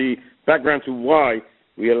really the background to why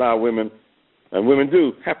we allow women, and women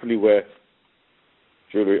do happily wear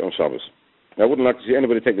jewelry on Shabbos. I wouldn't like to see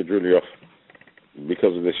anybody take the jewelry off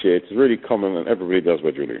because of this year. It's really common and everybody does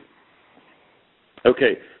wear jewelry.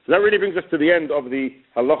 Okay, so that really brings us to the end of the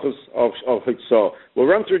halachas of Hitzah. We'll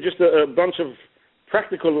run through just a bunch of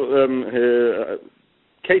practical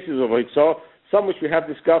cases of Hitzah, some which we have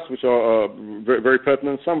discussed, which are very, very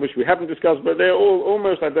pertinent, some which we haven't discussed, but they're all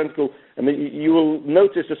almost identical, and you will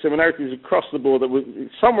notice the similarities across the board that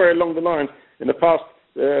somewhere along the line, in the past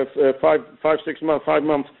 5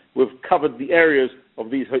 months, we've covered the areas of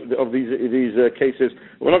these cases.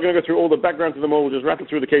 We're not going to go through all the background to them all. We'll just rattle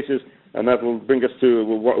through the cases, and that will bring us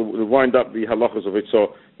we'll wind up the halachas of Hitzah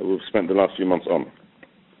that we've spent the last few months on.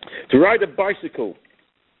 To ride a bicycle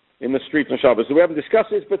in the street on Shabbos. So we haven't discussed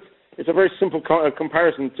this, but it's a very simple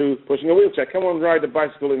comparison to pushing a wheelchair. Come on, ride a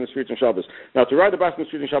bicycle in the street on Shabbos. Now, to ride a bicycle in the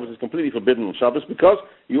street on Shabbos is completely forbidden on Shabbos because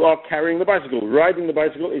you are carrying the bicycle. Riding the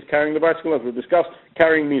bicycle is carrying the bicycle, as we've discussed.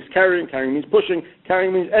 Carrying means means pushing,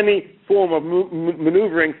 carrying means any form of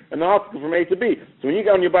maneuvering an article from A to B. So when you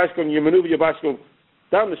get on your bicycle and you maneuver your bicycle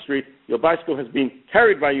down the street, your bicycle has been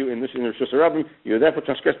carried by you in the Rishus Harabim. You're therefore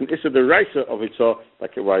transgressing Issa D'Oraisa of Hitzah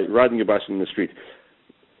by riding your bicycle in the street.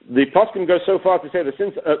 The poskim goes so far to say that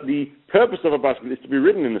since the purpose of a bicycle is to be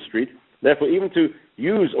ridden in the street, therefore even to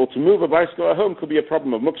use or to move a bicycle at home could be a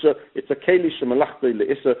problem of muksa. It's a keli shemalachta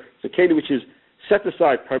le'issa. It's a keli which is set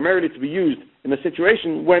aside primarily to be used in a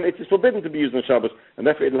situation when it is forbidden to be used on Shabbos, and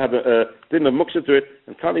therefore it'll have a din of muksa to it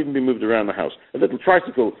and can't even be moved around the house. A little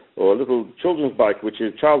tricycle or a little children's bike,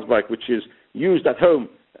 child's bike, which is used at home,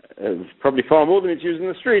 probably far more than it's used in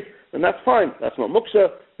the street, then that's fine. That's not muksa,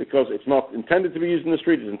 because it's not intended to be used in the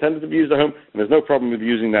street, it's intended to be used at home, and there's no problem with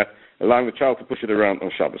using that, allowing the child to push it around on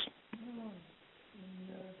Shabbos.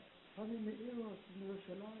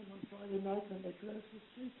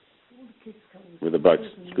 With the bikes,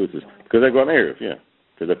 scooters. Because they've got an area, yeah.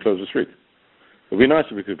 Because they close the street. It would be nice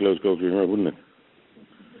if we could close Goldgreen Road, wouldn't it?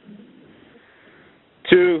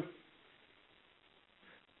 To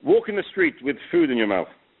walk in the street with food in your mouth.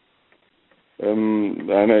 I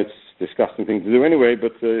know it's a disgusting thing to do anyway,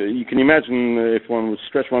 but you can imagine if one would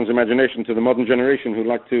stretch one's imagination to the modern generation who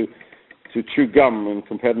like to chew gum and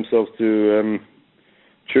compare themselves to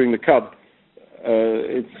chewing the cud.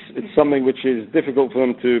 It's something which is difficult for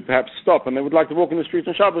them to perhaps stop, and they would like to walk in the streets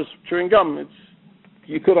on Shabbos chewing gum.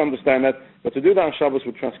 you could understand that, but to do that on Shabbos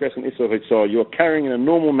would transgress an Issur of Hitzah. You're carrying in a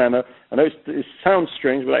normal manner. I know it sounds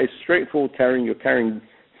strange, but that is straightforward carrying. You're carrying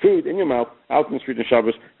food in your mouth out in the street on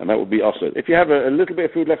Shabbos, and that would be also. If you have a little bit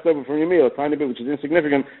of food left over from your meal, a tiny bit, which is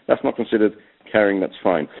insignificant, that's not considered carrying. That's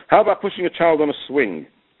fine. How about pushing a child on a swing?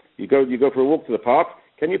 You go for a walk to the park.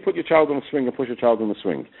 Can you put your child on a swing and push a child on the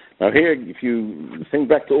swing? Now here, if you think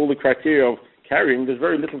back to all the criteria of carrying, there's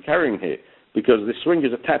very little carrying here, because the swing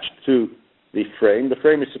is attached to the frame. The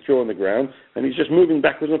frame is secure on the ground, and he's just moving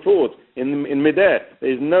backwards and forwards in midair.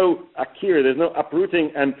 There's no akira, there's no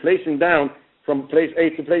uprooting and placing down from place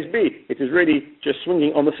A to place B. It is really just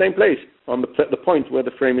swinging on the same place, on the point where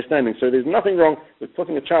the frame is standing. So there's nothing wrong with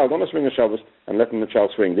putting a child on a swing of Shabbos and letting the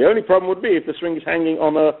child swing. The only problem would be if the swing is hanging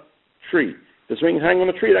on a tree. The swing is hanging on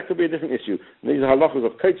a tree, that could be a different issue. And these are halachas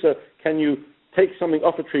of Kaitza. Can you take something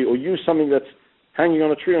off a tree or use something that's hanging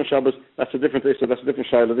on a tree on Shabbos? That's a different issue, that's a different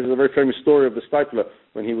shayla. This is a very famous story of the Stipler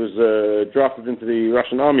when he was drafted into the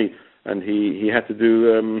Russian army, and he had to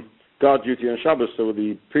do guard duty on Shabbos. So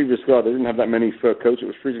the previous guard, they didn't have that many fur coats, it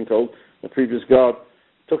was freezing cold. The previous guard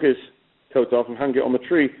took his coat off and hung it on the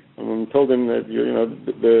tree and told him that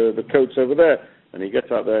the coat's over there. And he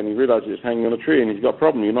gets out there and he realizes it's hanging on a tree, and he's got a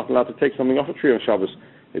problem. You're not allowed to take something off a tree on Shabbos.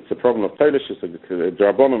 It's a problem of Teilish, it's a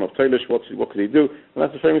drabonon of Teilish. What could he do? And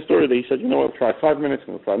that's a famous story that he said, I'll try 5 minutes,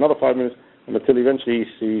 and I'll try another 5 minutes, and until eventually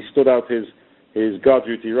he stood out his guard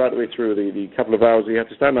duty right the way through the couple of hours he had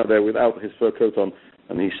to stand out there without his fur coat on,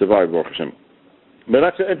 and he survived, Baruch Hashem. But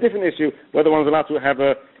that's a different issue, whether one's allowed to have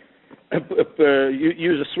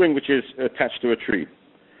use a swing which is attached to a tree.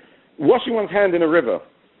 Washing one's hand in a river.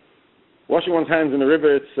 Washing one's hands in the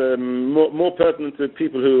river, it's more pertinent to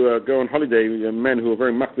people who go on holiday, men who are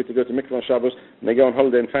very makbid to go to mikveh on Shabbos, and they go on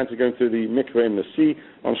holiday and fancy going to the mikveh in the sea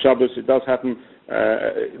on Shabbos. It does happen.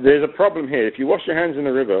 There's a problem here. If you wash your hands in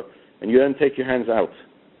the river and you then take your hands out,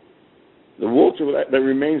 the water that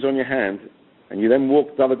remains on your hand, and you then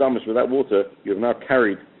walk daladamas with that water, you have now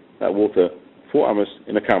carried that water 4 amos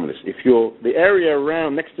in a kamelis. If the area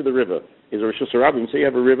around next to the river is a Rishus Harabim, say you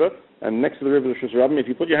have a river, and next to the river is Rishus Harabim, if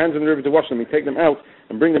you put your hands in the river to wash them, you take them out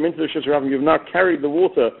and bring them into the Rishus Harabim, you've now carried the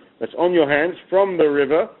water that's on your hands from the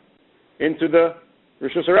river into the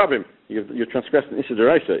Rishus Harabim. You're transgressing Issur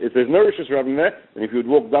D'Oraisa. If there's no Rishus Harabim there, and if you would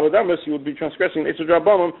walk Daled Amos, you would be transgressing Issur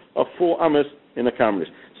D'Rabbanan of 4 amos in a kamelis.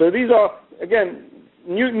 So these are, again,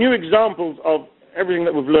 new examples of everything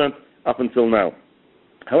that we've learned up until now.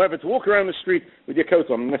 However, to walk around the street with your coat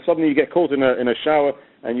on, and then suddenly you get caught in a shower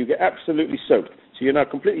and you get absolutely soaked. So you're now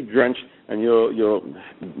completely drenched, and your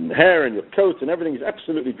hair and your coat and everything is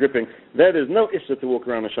absolutely dripping. There's no issur to walk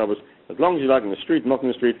around on Shabbos, as long as you like in the street, not in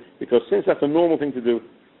the street, because since that's a normal thing to do,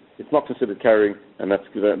 it's not considered carrying, and that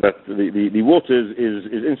the water is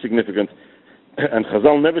insignificant. And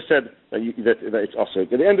Chazal never said that it's also. At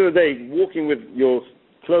the end of the day, walking with your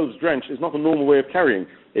clothes drenched is not a normal way of carrying.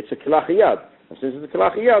 It's a kilach yad. And since it's a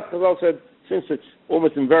kilach yad, Chazal said, since it's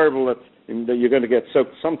almost invariable that you're going to get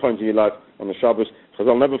soaked sometimes in your life on the Shabbos,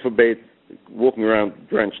 Chazal never forbade walking around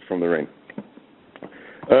drenched from the rain.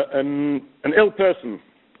 An ill person,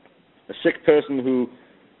 a sick person who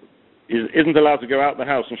isn't allowed to go out the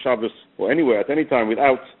house on Shabbos or anywhere at any time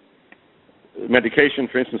without medication,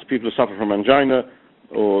 for instance, people who suffer from angina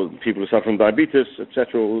or people who suffer from diabetes,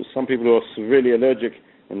 etc., or some people who are severely allergic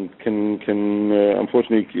and can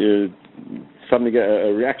unfortunately suddenly get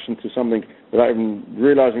a reaction to something without even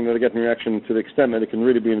realizing that they're getting a reaction, to the extent that it can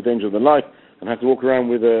really be in danger of their life, and have to walk around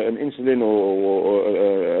with an insulin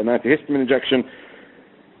or an antihistamine injection.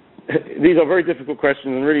 These are very difficult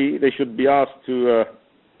questions, and really they should be asked to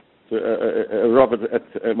Robert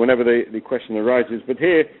whenever the question arises. But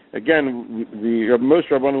here, again, most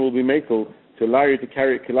Rabbanim will be makel to allow you to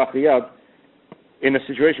carry kilach yad in a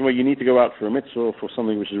situation where you need to go out for a mitzvah or for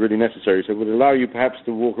something which is really necessary. So it would allow you perhaps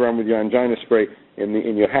to walk around with your angina spray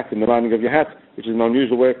in your hat, in the lining of your hat, which is an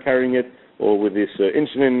unusual way of carrying it, or with this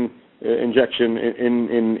insulin injection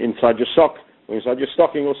inside your sock, or inside your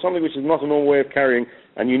stocking, or something which is not a normal way of carrying,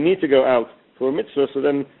 and you need to go out for a mitzvah, so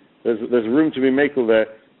then there's room to be makel there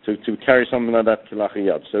to carry something like that kilach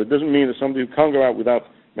yad. So it doesn't mean that somebody who can't go out without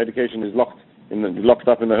medication is locked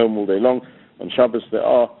up in the home all day long. On Shabbos, there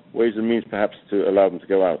are ways and means perhaps to allow them to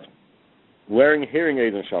go out. Wearing a hearing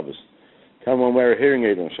aid on Shabbos. Can one wear a hearing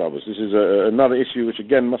aid on Shabbos? This is another issue which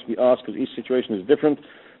again must be asked because each situation is different.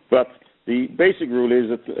 But the basic rule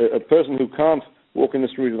is that a person who can't walk in the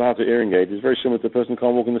street without a hearing aid is very similar to a person who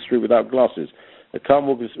can't walk in the street without glasses. A can't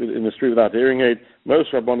walk in the street without a hearing aid.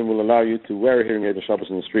 Most Rabbanim will allow you to wear a hearing aid on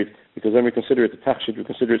Shabbos in the street, because then we consider it a tachshit, we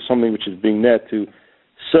consider it something which is being there to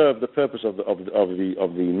serve the purpose of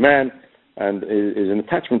the man, and is an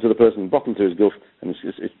attachment to the person, bottom to his guf, and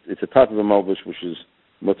it's a type of a malbush which is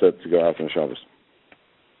mutter to go out on Shabbos.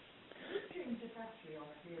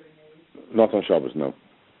 Not on Shabbos, no.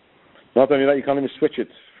 Not only that, you can't even switch it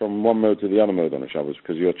from one mode to the other mode on a Shabbos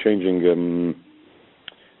because you're changing.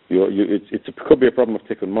 It could be a problem of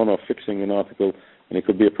tikkun mono, fixing an article, and it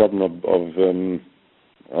could be a problem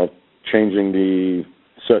of changing the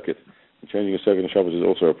circuit. Changing a circuit in Shabbos is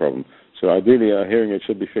also a problem. So ideally, a hearing aid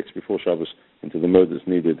should be fixed before Shabbos into the mode that's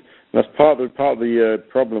needed. And that's part of the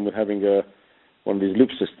problem with having one of these loop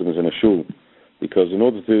systems in a shul, because in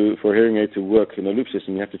order for a hearing aid to work in a loop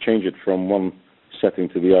system, you have to change it from one setting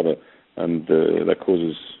to the other, and that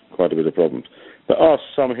causes quite a bit of problems. There are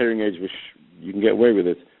some hearing aids which you can get away with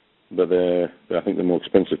it, but I think they're more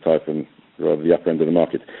expensive type and rather the upper end of the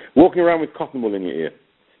market. Walking around with cotton wool in your ear.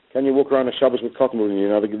 Can you walk around on Shabbos with cotton wool in your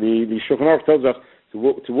ear? Now, the Shulchan Aruch tells us to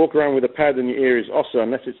walk around with a pad in your ear is also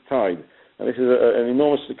unless it's tied. And this is an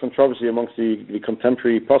enormous controversy amongst the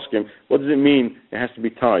contemporary poskim. What does it mean it has to be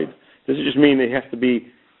tied? Does it just mean it has to be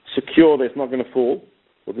secure, that it's not going to fall?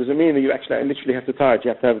 Or does it mean that you actually literally have to tie it? You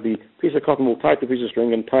have to have the piece of cotton wool tied to a piece of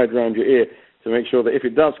string and tied around your ear to make sure that if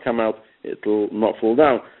it does come out, it'll not fall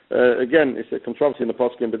down. Again, it's a controversy in the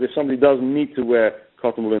poskim, but if somebody does need to wear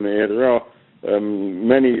cotton wool in their ear, there are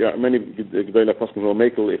many Gedolei poskim who will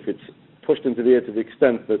make it if it's pushed into the ear to the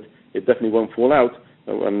extent that it definitely won't fall out,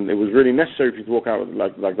 and it was really necessary for you to walk out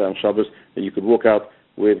like that on Shabbos, that you could walk out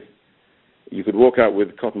with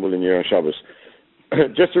cotton wool in your ear on Shabbos.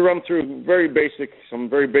 Just to run through some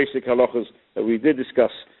very basic halachas that we did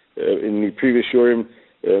discuss in the previous shurim.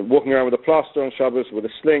 Walking around with a plaster on Shabbos, with a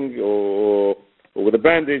sling or with a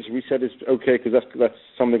bandage, we said it's okay because that's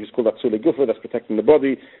something that's called atzule gufa, that's protecting the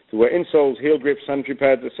body. To wear insoles, heel grips, sanitary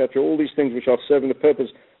pads, etc. All these things which are serving the purpose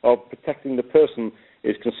of protecting the person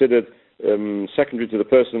is considered secondary to the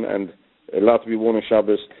person and allowed to be worn on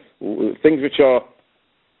Shabbos. Things which are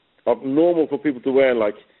normal for people to wear,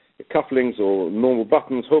 like cufflinks or normal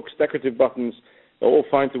buttons, hooks, decorative buttons, are all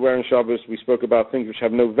fine to wear on Shabbos. We spoke about things which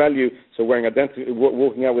have no value, so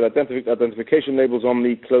walking out with identification labels on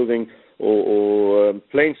the clothing, or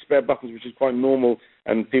plain spare buttons, which is quite normal,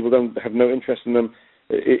 and people have no interest in them,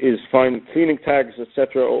 is fine. Cleaning tags,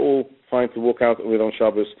 etc., are all fine to walk out with on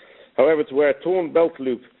Shabbos. However, to wear a torn belt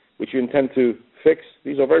loop, which you intend to fix,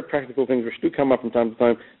 these are very practical things which do come up from time to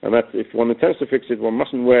time, and that if one intends to fix it, one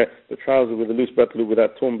mustn't wear the trousers with a loose belt loop with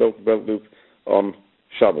that torn belt loop on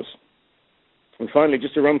Shabbos. And finally,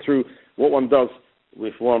 just to run through what one does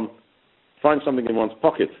if one finds something in one's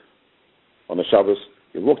pocket on a Shabbos.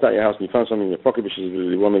 You walked out your house and you found something in your pocket, which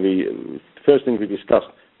is one of the first things we discussed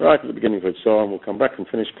right at the beginning of it. So we'll come back and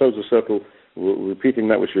close the circle, repeating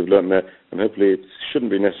that which we've learned there, and hopefully it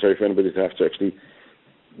shouldn't be necessary for anybody to have to actually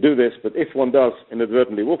do this. But if one does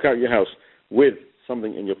inadvertently walk out your house with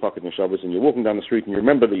something in your pocket on Shabbos, and you're walking down the street and you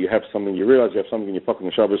remember that you have something, you realize you have something in your pocket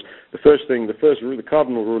on Shabbos, the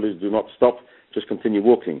cardinal rule is do not stop. Just continue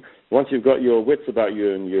walking. Once you've got your wits about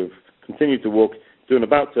you and you've continued to walk, do an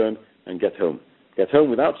about turn and get home. Get home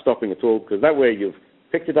without stopping at all, because that way you've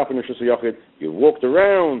picked it up in Rishus HaYachid, you've walked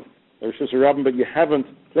around Rishus HaRabbim, but you haven't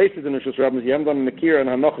placed it in Rishus HaRabbim, you haven't done an Akira and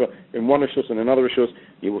Hanocha in one Rishus and another Rishus.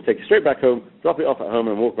 You will take it straight back home, drop it off at home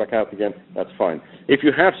and walk back out again. That's fine. If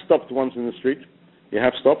you have stopped once in the street, you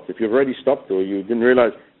have stopped. If you've already stopped or you didn't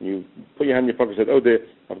realize, you put your hand in your pocket and said, oh dear,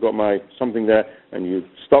 I've got my something there, and you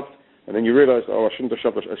stopped, and then you realize, oh, I shouldn't have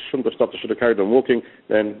stopped, I should have carried on walking,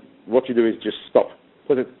 then what you do is just stop.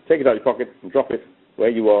 Take it out of your pocket and drop it where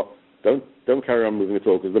you are. Don't carry on moving at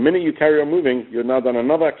all, because the minute you carry on moving, you've now done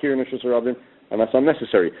another Akira Rishus HaRabbim, and that's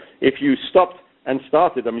unnecessary. If you stopped and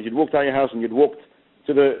started, that means you'd walked out of your house and you'd walked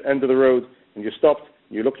to the end of the road, and you stopped,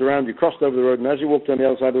 you looked around, you crossed over the road, and as you walked on the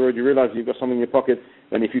other side of the road, you realized you've got something in your pocket,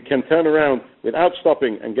 then if you can turn around without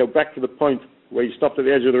stopping and go back to the point where you stopped at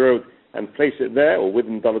the edge of the road, and place it there, or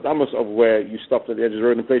within Dalet Amos of where you stopped at the edge of the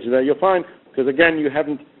road and place it there, you're fine, because again, you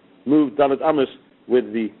haven't moved Dalet Amos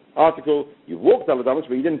with the article. You've walked Dalet Amos,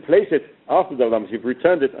 but you didn't place it after Dalet Amos. You've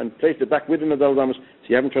returned it and placed it back within the Dalet Amos, so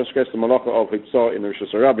you haven't transgressed the Malacha of Hitzah in the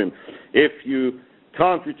Rishus HaRabbim. If you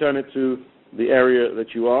can't return it to the area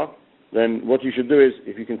that you are, then what you should do is,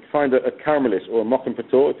 if you can find a Carmelis or a Mokum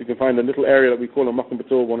Pator, if you can find a little area that we call a Mokum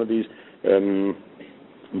Pator, one of these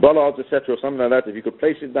bollards, etc., or something like that, if you could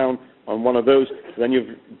place it down on one of those, then you've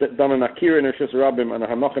done an Akira in a Rishus HaRabbim and a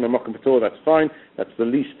Hanoch and a Mokum Pator, that's fine. That's the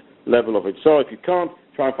least level of it. So if you can't,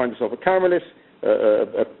 try and find yourself a Carmelis,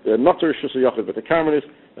 not a Rishus HaYachid, but a Carmelis,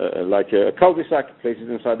 like a cul-de-sac, place it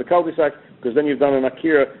inside the cul-de-sac, because then you've done an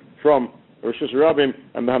Akira from Rishus HaRabbim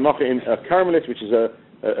and the Hanoch in a Carmelis, which is a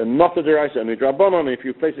not a deraisa and a drabonon. If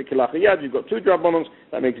you place a kilach yad, you've got 2 drabonons.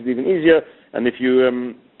 That makes it even easier. And if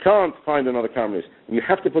you can't find another karmelis, and you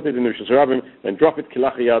have to put it in Rishus Rabbim, then drop it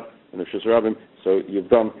kilach yad in Rishus Rabbim. So you've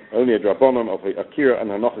done only a drabonon of a akira and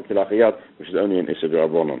hanocha kilach yad, which is only an issa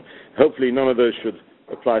drabonon. Hopefully none of those should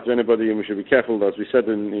apply to anybody, and we should be careful. As we said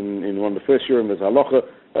in one of the first Shiurim, there's halacha,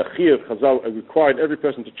 Chiyuv, Chazal required every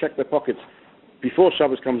person to check their pockets before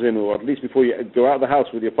Shabbos comes in, or at least before you go out of the house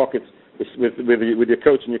with your pockets, with your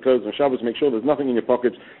coats and your clothes on Shabbos. Make sure there's nothing in your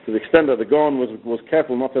pockets. To the extent that the Gaon was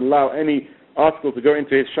careful not to allow any article to go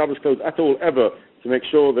into his Shabbos clothes at all, ever, to make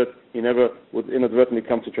sure that he never would inadvertently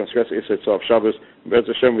come to transgress Isser Tzah of Shabbos. Be'ez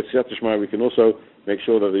Hashem, with Siyat Shema, we can also make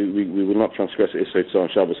sure that we will not transgress Isser Tzah on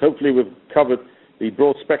Shabbos. Hopefully we've covered the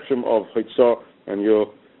broad spectrum of Chitzah, and you're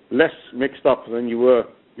less mixed up than you were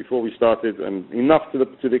before we started, and enough to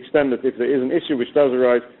the extent that if there is an issue which does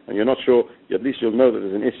arise and you're not sure, at least you'll know that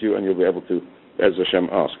there's an issue and you'll be able to, as Hashem,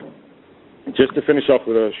 ask. Just to finish off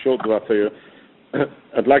with a short dvar Torah,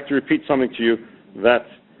 I'd like to repeat something to you that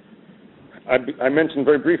I mentioned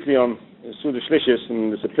very briefly on Suda Shlishis,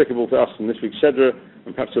 and it's applicable to us in this week's Sedra,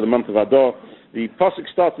 and perhaps to the month of Adar. The pasuk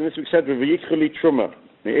starts in this week's Sedra, V'yichli Truma,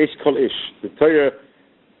 Me'esh Kol Ish. The Torah,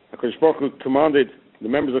 HaKadosh Baruch Hu commanded the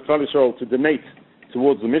members of Klal Yisrael to donate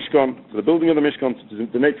towards the Mishkan, to the building of the Mishkan, to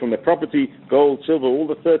donate from their property, gold, silver, all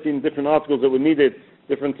the 13 different articles that were needed,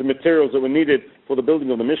 different materials that were needed for the building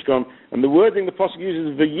of the Mishkan. And the wording the pasuk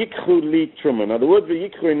uses is V'yikchu li Truma. Now the word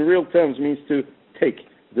V'yikchu in real terms means to take.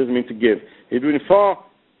 It doesn't mean to give. It would be far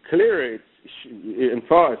clearer, it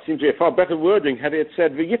seems to be a far better wording had it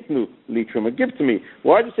said V'yitnu li Truma, give to me.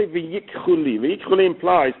 Why do you say V'yikchu li? V'yikchu li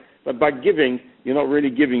implies that by giving, you're not really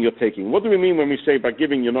giving, you're taking. What do we mean when we say by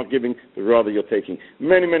giving, you're not giving, but rather you're taking? A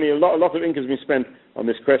lot of ink has been spent on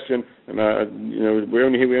this question, and we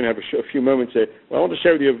only have a few moments here. Well, I want to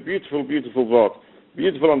share with you a beautiful, beautiful thought,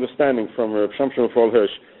 beautiful understanding from Rav Shamshon Raphael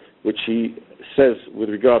Hirsch, which he says with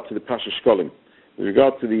regard to the Pasha Shkolim, with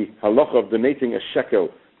regard to the halacha of donating a shekel,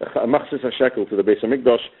 a machzis a shekel to the Beis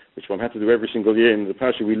HaMikdash, which one had to do every single year. In the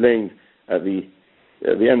Pasha we laned at the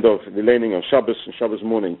end of the laning on Shabbos and Shabbos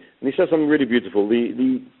morning. And he says something really beautiful.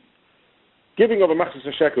 The giving of a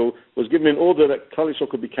machzis shekel was given in order that Klal Yisrael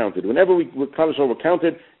could be counted. Whenever Klal Yisrael were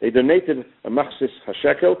counted, they donated a machzis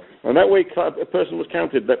shekel, and that way a person was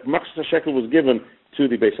counted. That machzis shekel was given to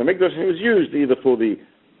the Beis HaMikdash, and it was used either for the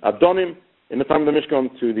Adonim in the time of the Mishkan,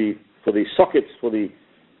 for the sockets, for the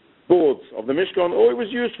boards of the Mishkan, or it was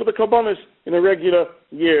used for the Karbanos in a regular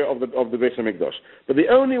year of the Beis HaMikdash. But the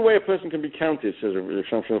only way a person can be counted, says Rav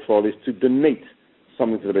Shamshon Raphael, is to donate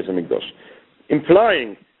something to the Beis HaMikdash,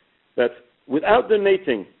 implying that without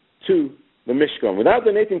donating to the Mishkan, without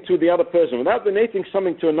donating to the other person, without donating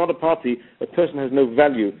something to another party, a person has no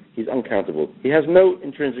value, he's uncountable. He has no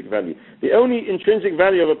intrinsic value. The only intrinsic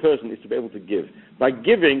value of a person is to be able to give. By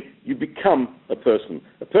giving, you become a person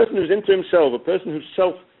who's into himself, a person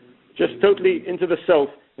who's just totally into the self,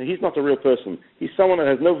 and he's not a real person. He's someone that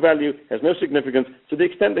has no value, has no significance, to the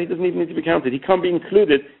extent that he doesn't even need to be counted. He can't be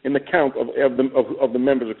included in the count of the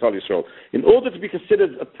members of Klal Yisrael. In order to be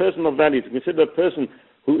considered a person of value, to be considered a person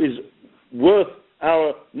who is worth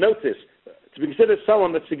our notice, to be considered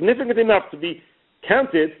someone that's significant enough to be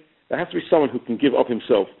counted, there has to be someone who can give of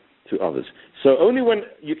himself to others. So only when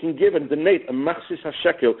you can give and donate a machzis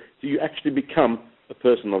hashekel do you actually become a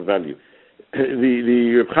person of value.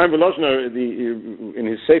 The Reb Chaim Volozhner, in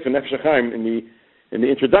his Sefer Nefesh HaChaim, in the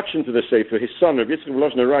introduction to the Sefer, his son, Reb Yitzchak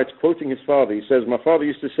Volozhner, writes, quoting his father, he says, my father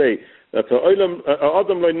used to say that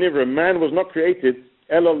Adam lo nivra, man was not created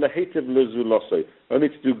elo lehetiv lezulosei, only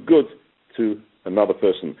to do good to another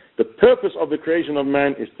person. The purpose of the creation of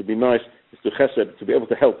man is to be nice, is to chesed, to be able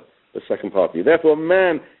to help the second party. Therefore,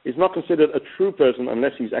 man is not considered a true person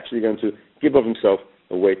unless he's actually going to give of himself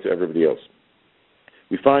away to everybody else.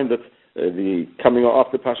 We find that the coming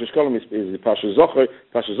after Pasha Shkolim is the Pasha Zocher.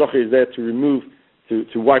 Pasha Zocher is there to remove, to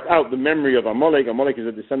wipe out the memory of Amalek. Amalek is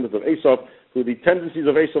a descendant of Esav, who the tendencies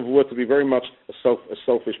of Esav were to be very much a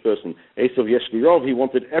selfish person. Esav Yeshli Rov, he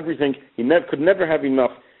wanted everything. He could never have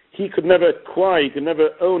enough. He could never acquire, he could never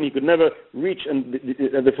own, he could never reach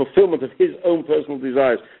the fulfillment of his own personal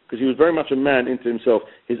desires, because he was very much a man into himself.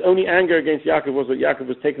 His only anger against Yaakov was that Yaakov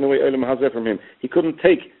was taking away Olam Hazeh from him. He couldn't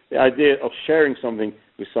take the idea of sharing something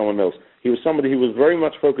with someone else. He was somebody who was very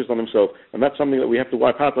much focused on himself, and that's something that we have to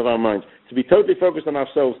wipe out of our minds. To be totally focused on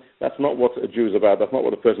ourselves, that's not what a Jew is about, that's not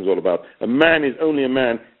what a person is all about. A man is only a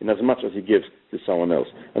man in as much as he gives to someone else.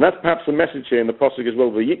 And that's perhaps the message here in the Pasuk as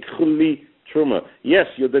well, V'yikhuli Truma. Yes,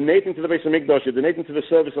 you're donating to the Beis HaMikdash, you're donating to the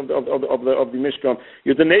service of the Mishkan,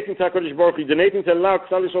 you're donating to HaKadosh Baruch Hu, you're donating to allow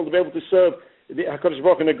Klal Yisrael to be able to serve the HaKadosh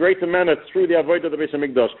Baruch in a greater manner through the avodah of the Beis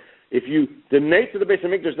HaMikdash. If you donate to the Beis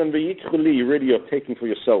HaMikdash, then v'yichuli, you really are taking for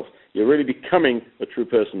yourself. You're really becoming a true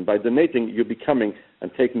person. By donating, you're becoming and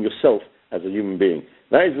taking yourself as a human being.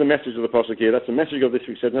 That is the message of the Pasuk here. That's the message of this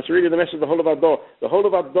week's set. And that's really the message of the whole of Adar. The whole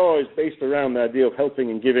of Adar is based around the idea of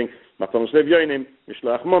helping and giving. Matanos Lev Yonim,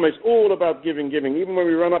 Mishlach Mana, it's all about giving. Even when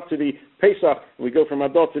we run up to the Pesach, and we go from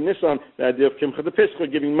Adar to Nisan, the idea of Kimcha de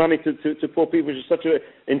Pesach, giving money to poor people, which is such an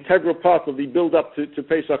integral part of the build-up to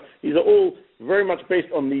Pesach. These are all very much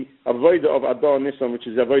based on the avodah of Adar and Nisan, which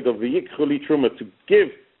is the avodah of the Yikhuli Truma, to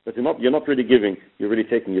give, but you're not really giving, you're really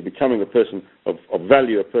taking. You're becoming a person of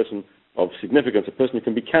value, a person of significance, a person who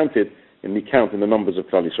can be counted in the numbers of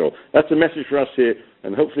Klal Yisrael. That's the message for us here,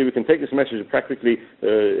 and hopefully we can take this message practically.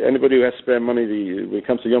 Anybody who has spare money, when it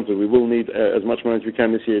comes to Yom Tov, we will need as much money as we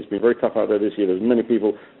can this year. It's been very tough out there this year. There's many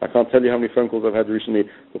people, I can't tell you how many phone calls I've had recently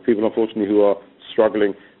of people, unfortunately, who are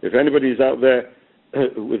struggling. If anybody is out there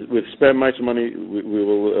with spare money, we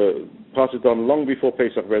will pass it on long before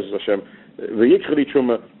Pesach, Be'ez Hashem. The Yikhli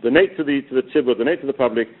Truma, donate to the tzibur, donate to the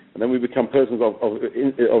public, and then we become persons of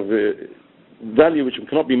value which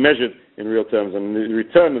cannot be measured in real terms. And in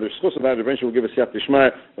return, the Shchus of that eventually will give us Siyat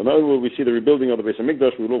Tishmaya. And not only will we see the rebuilding of the Beis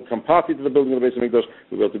HaMikdash, we will all come party to the building of the Beis HaMikdash,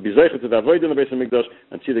 we will be able to be zeicher to the avodah in the Beis HaMikdash,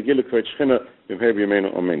 and see the Gilui Kveit Shechina, B'mher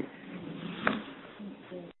B'yameinu, Amen.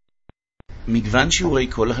 מגוון שיעורי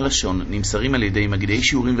כל הלשון נמסרים על ידי מגידי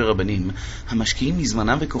שיעורים ורבנים המשקיעים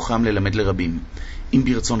מזמנם וכוחם ללמד לרבים. אם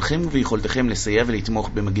ברצונכם וביכולתכם לסייע ולתמוך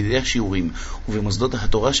במגידי השיעורים ובמוסדות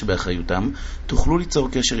התורה שבאחריותם, תוכלו ליצור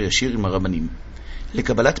קשר ישיר עם הרבנים.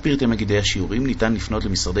 לקבלת פרטי מגידי השיעורים ניתן לפנות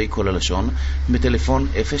למשרדי כל הלשון בטלפון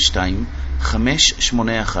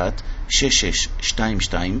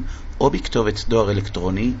 02-581-6622 או בכתובת דואר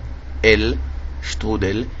אלקטרוני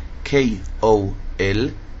l@kol.hl.com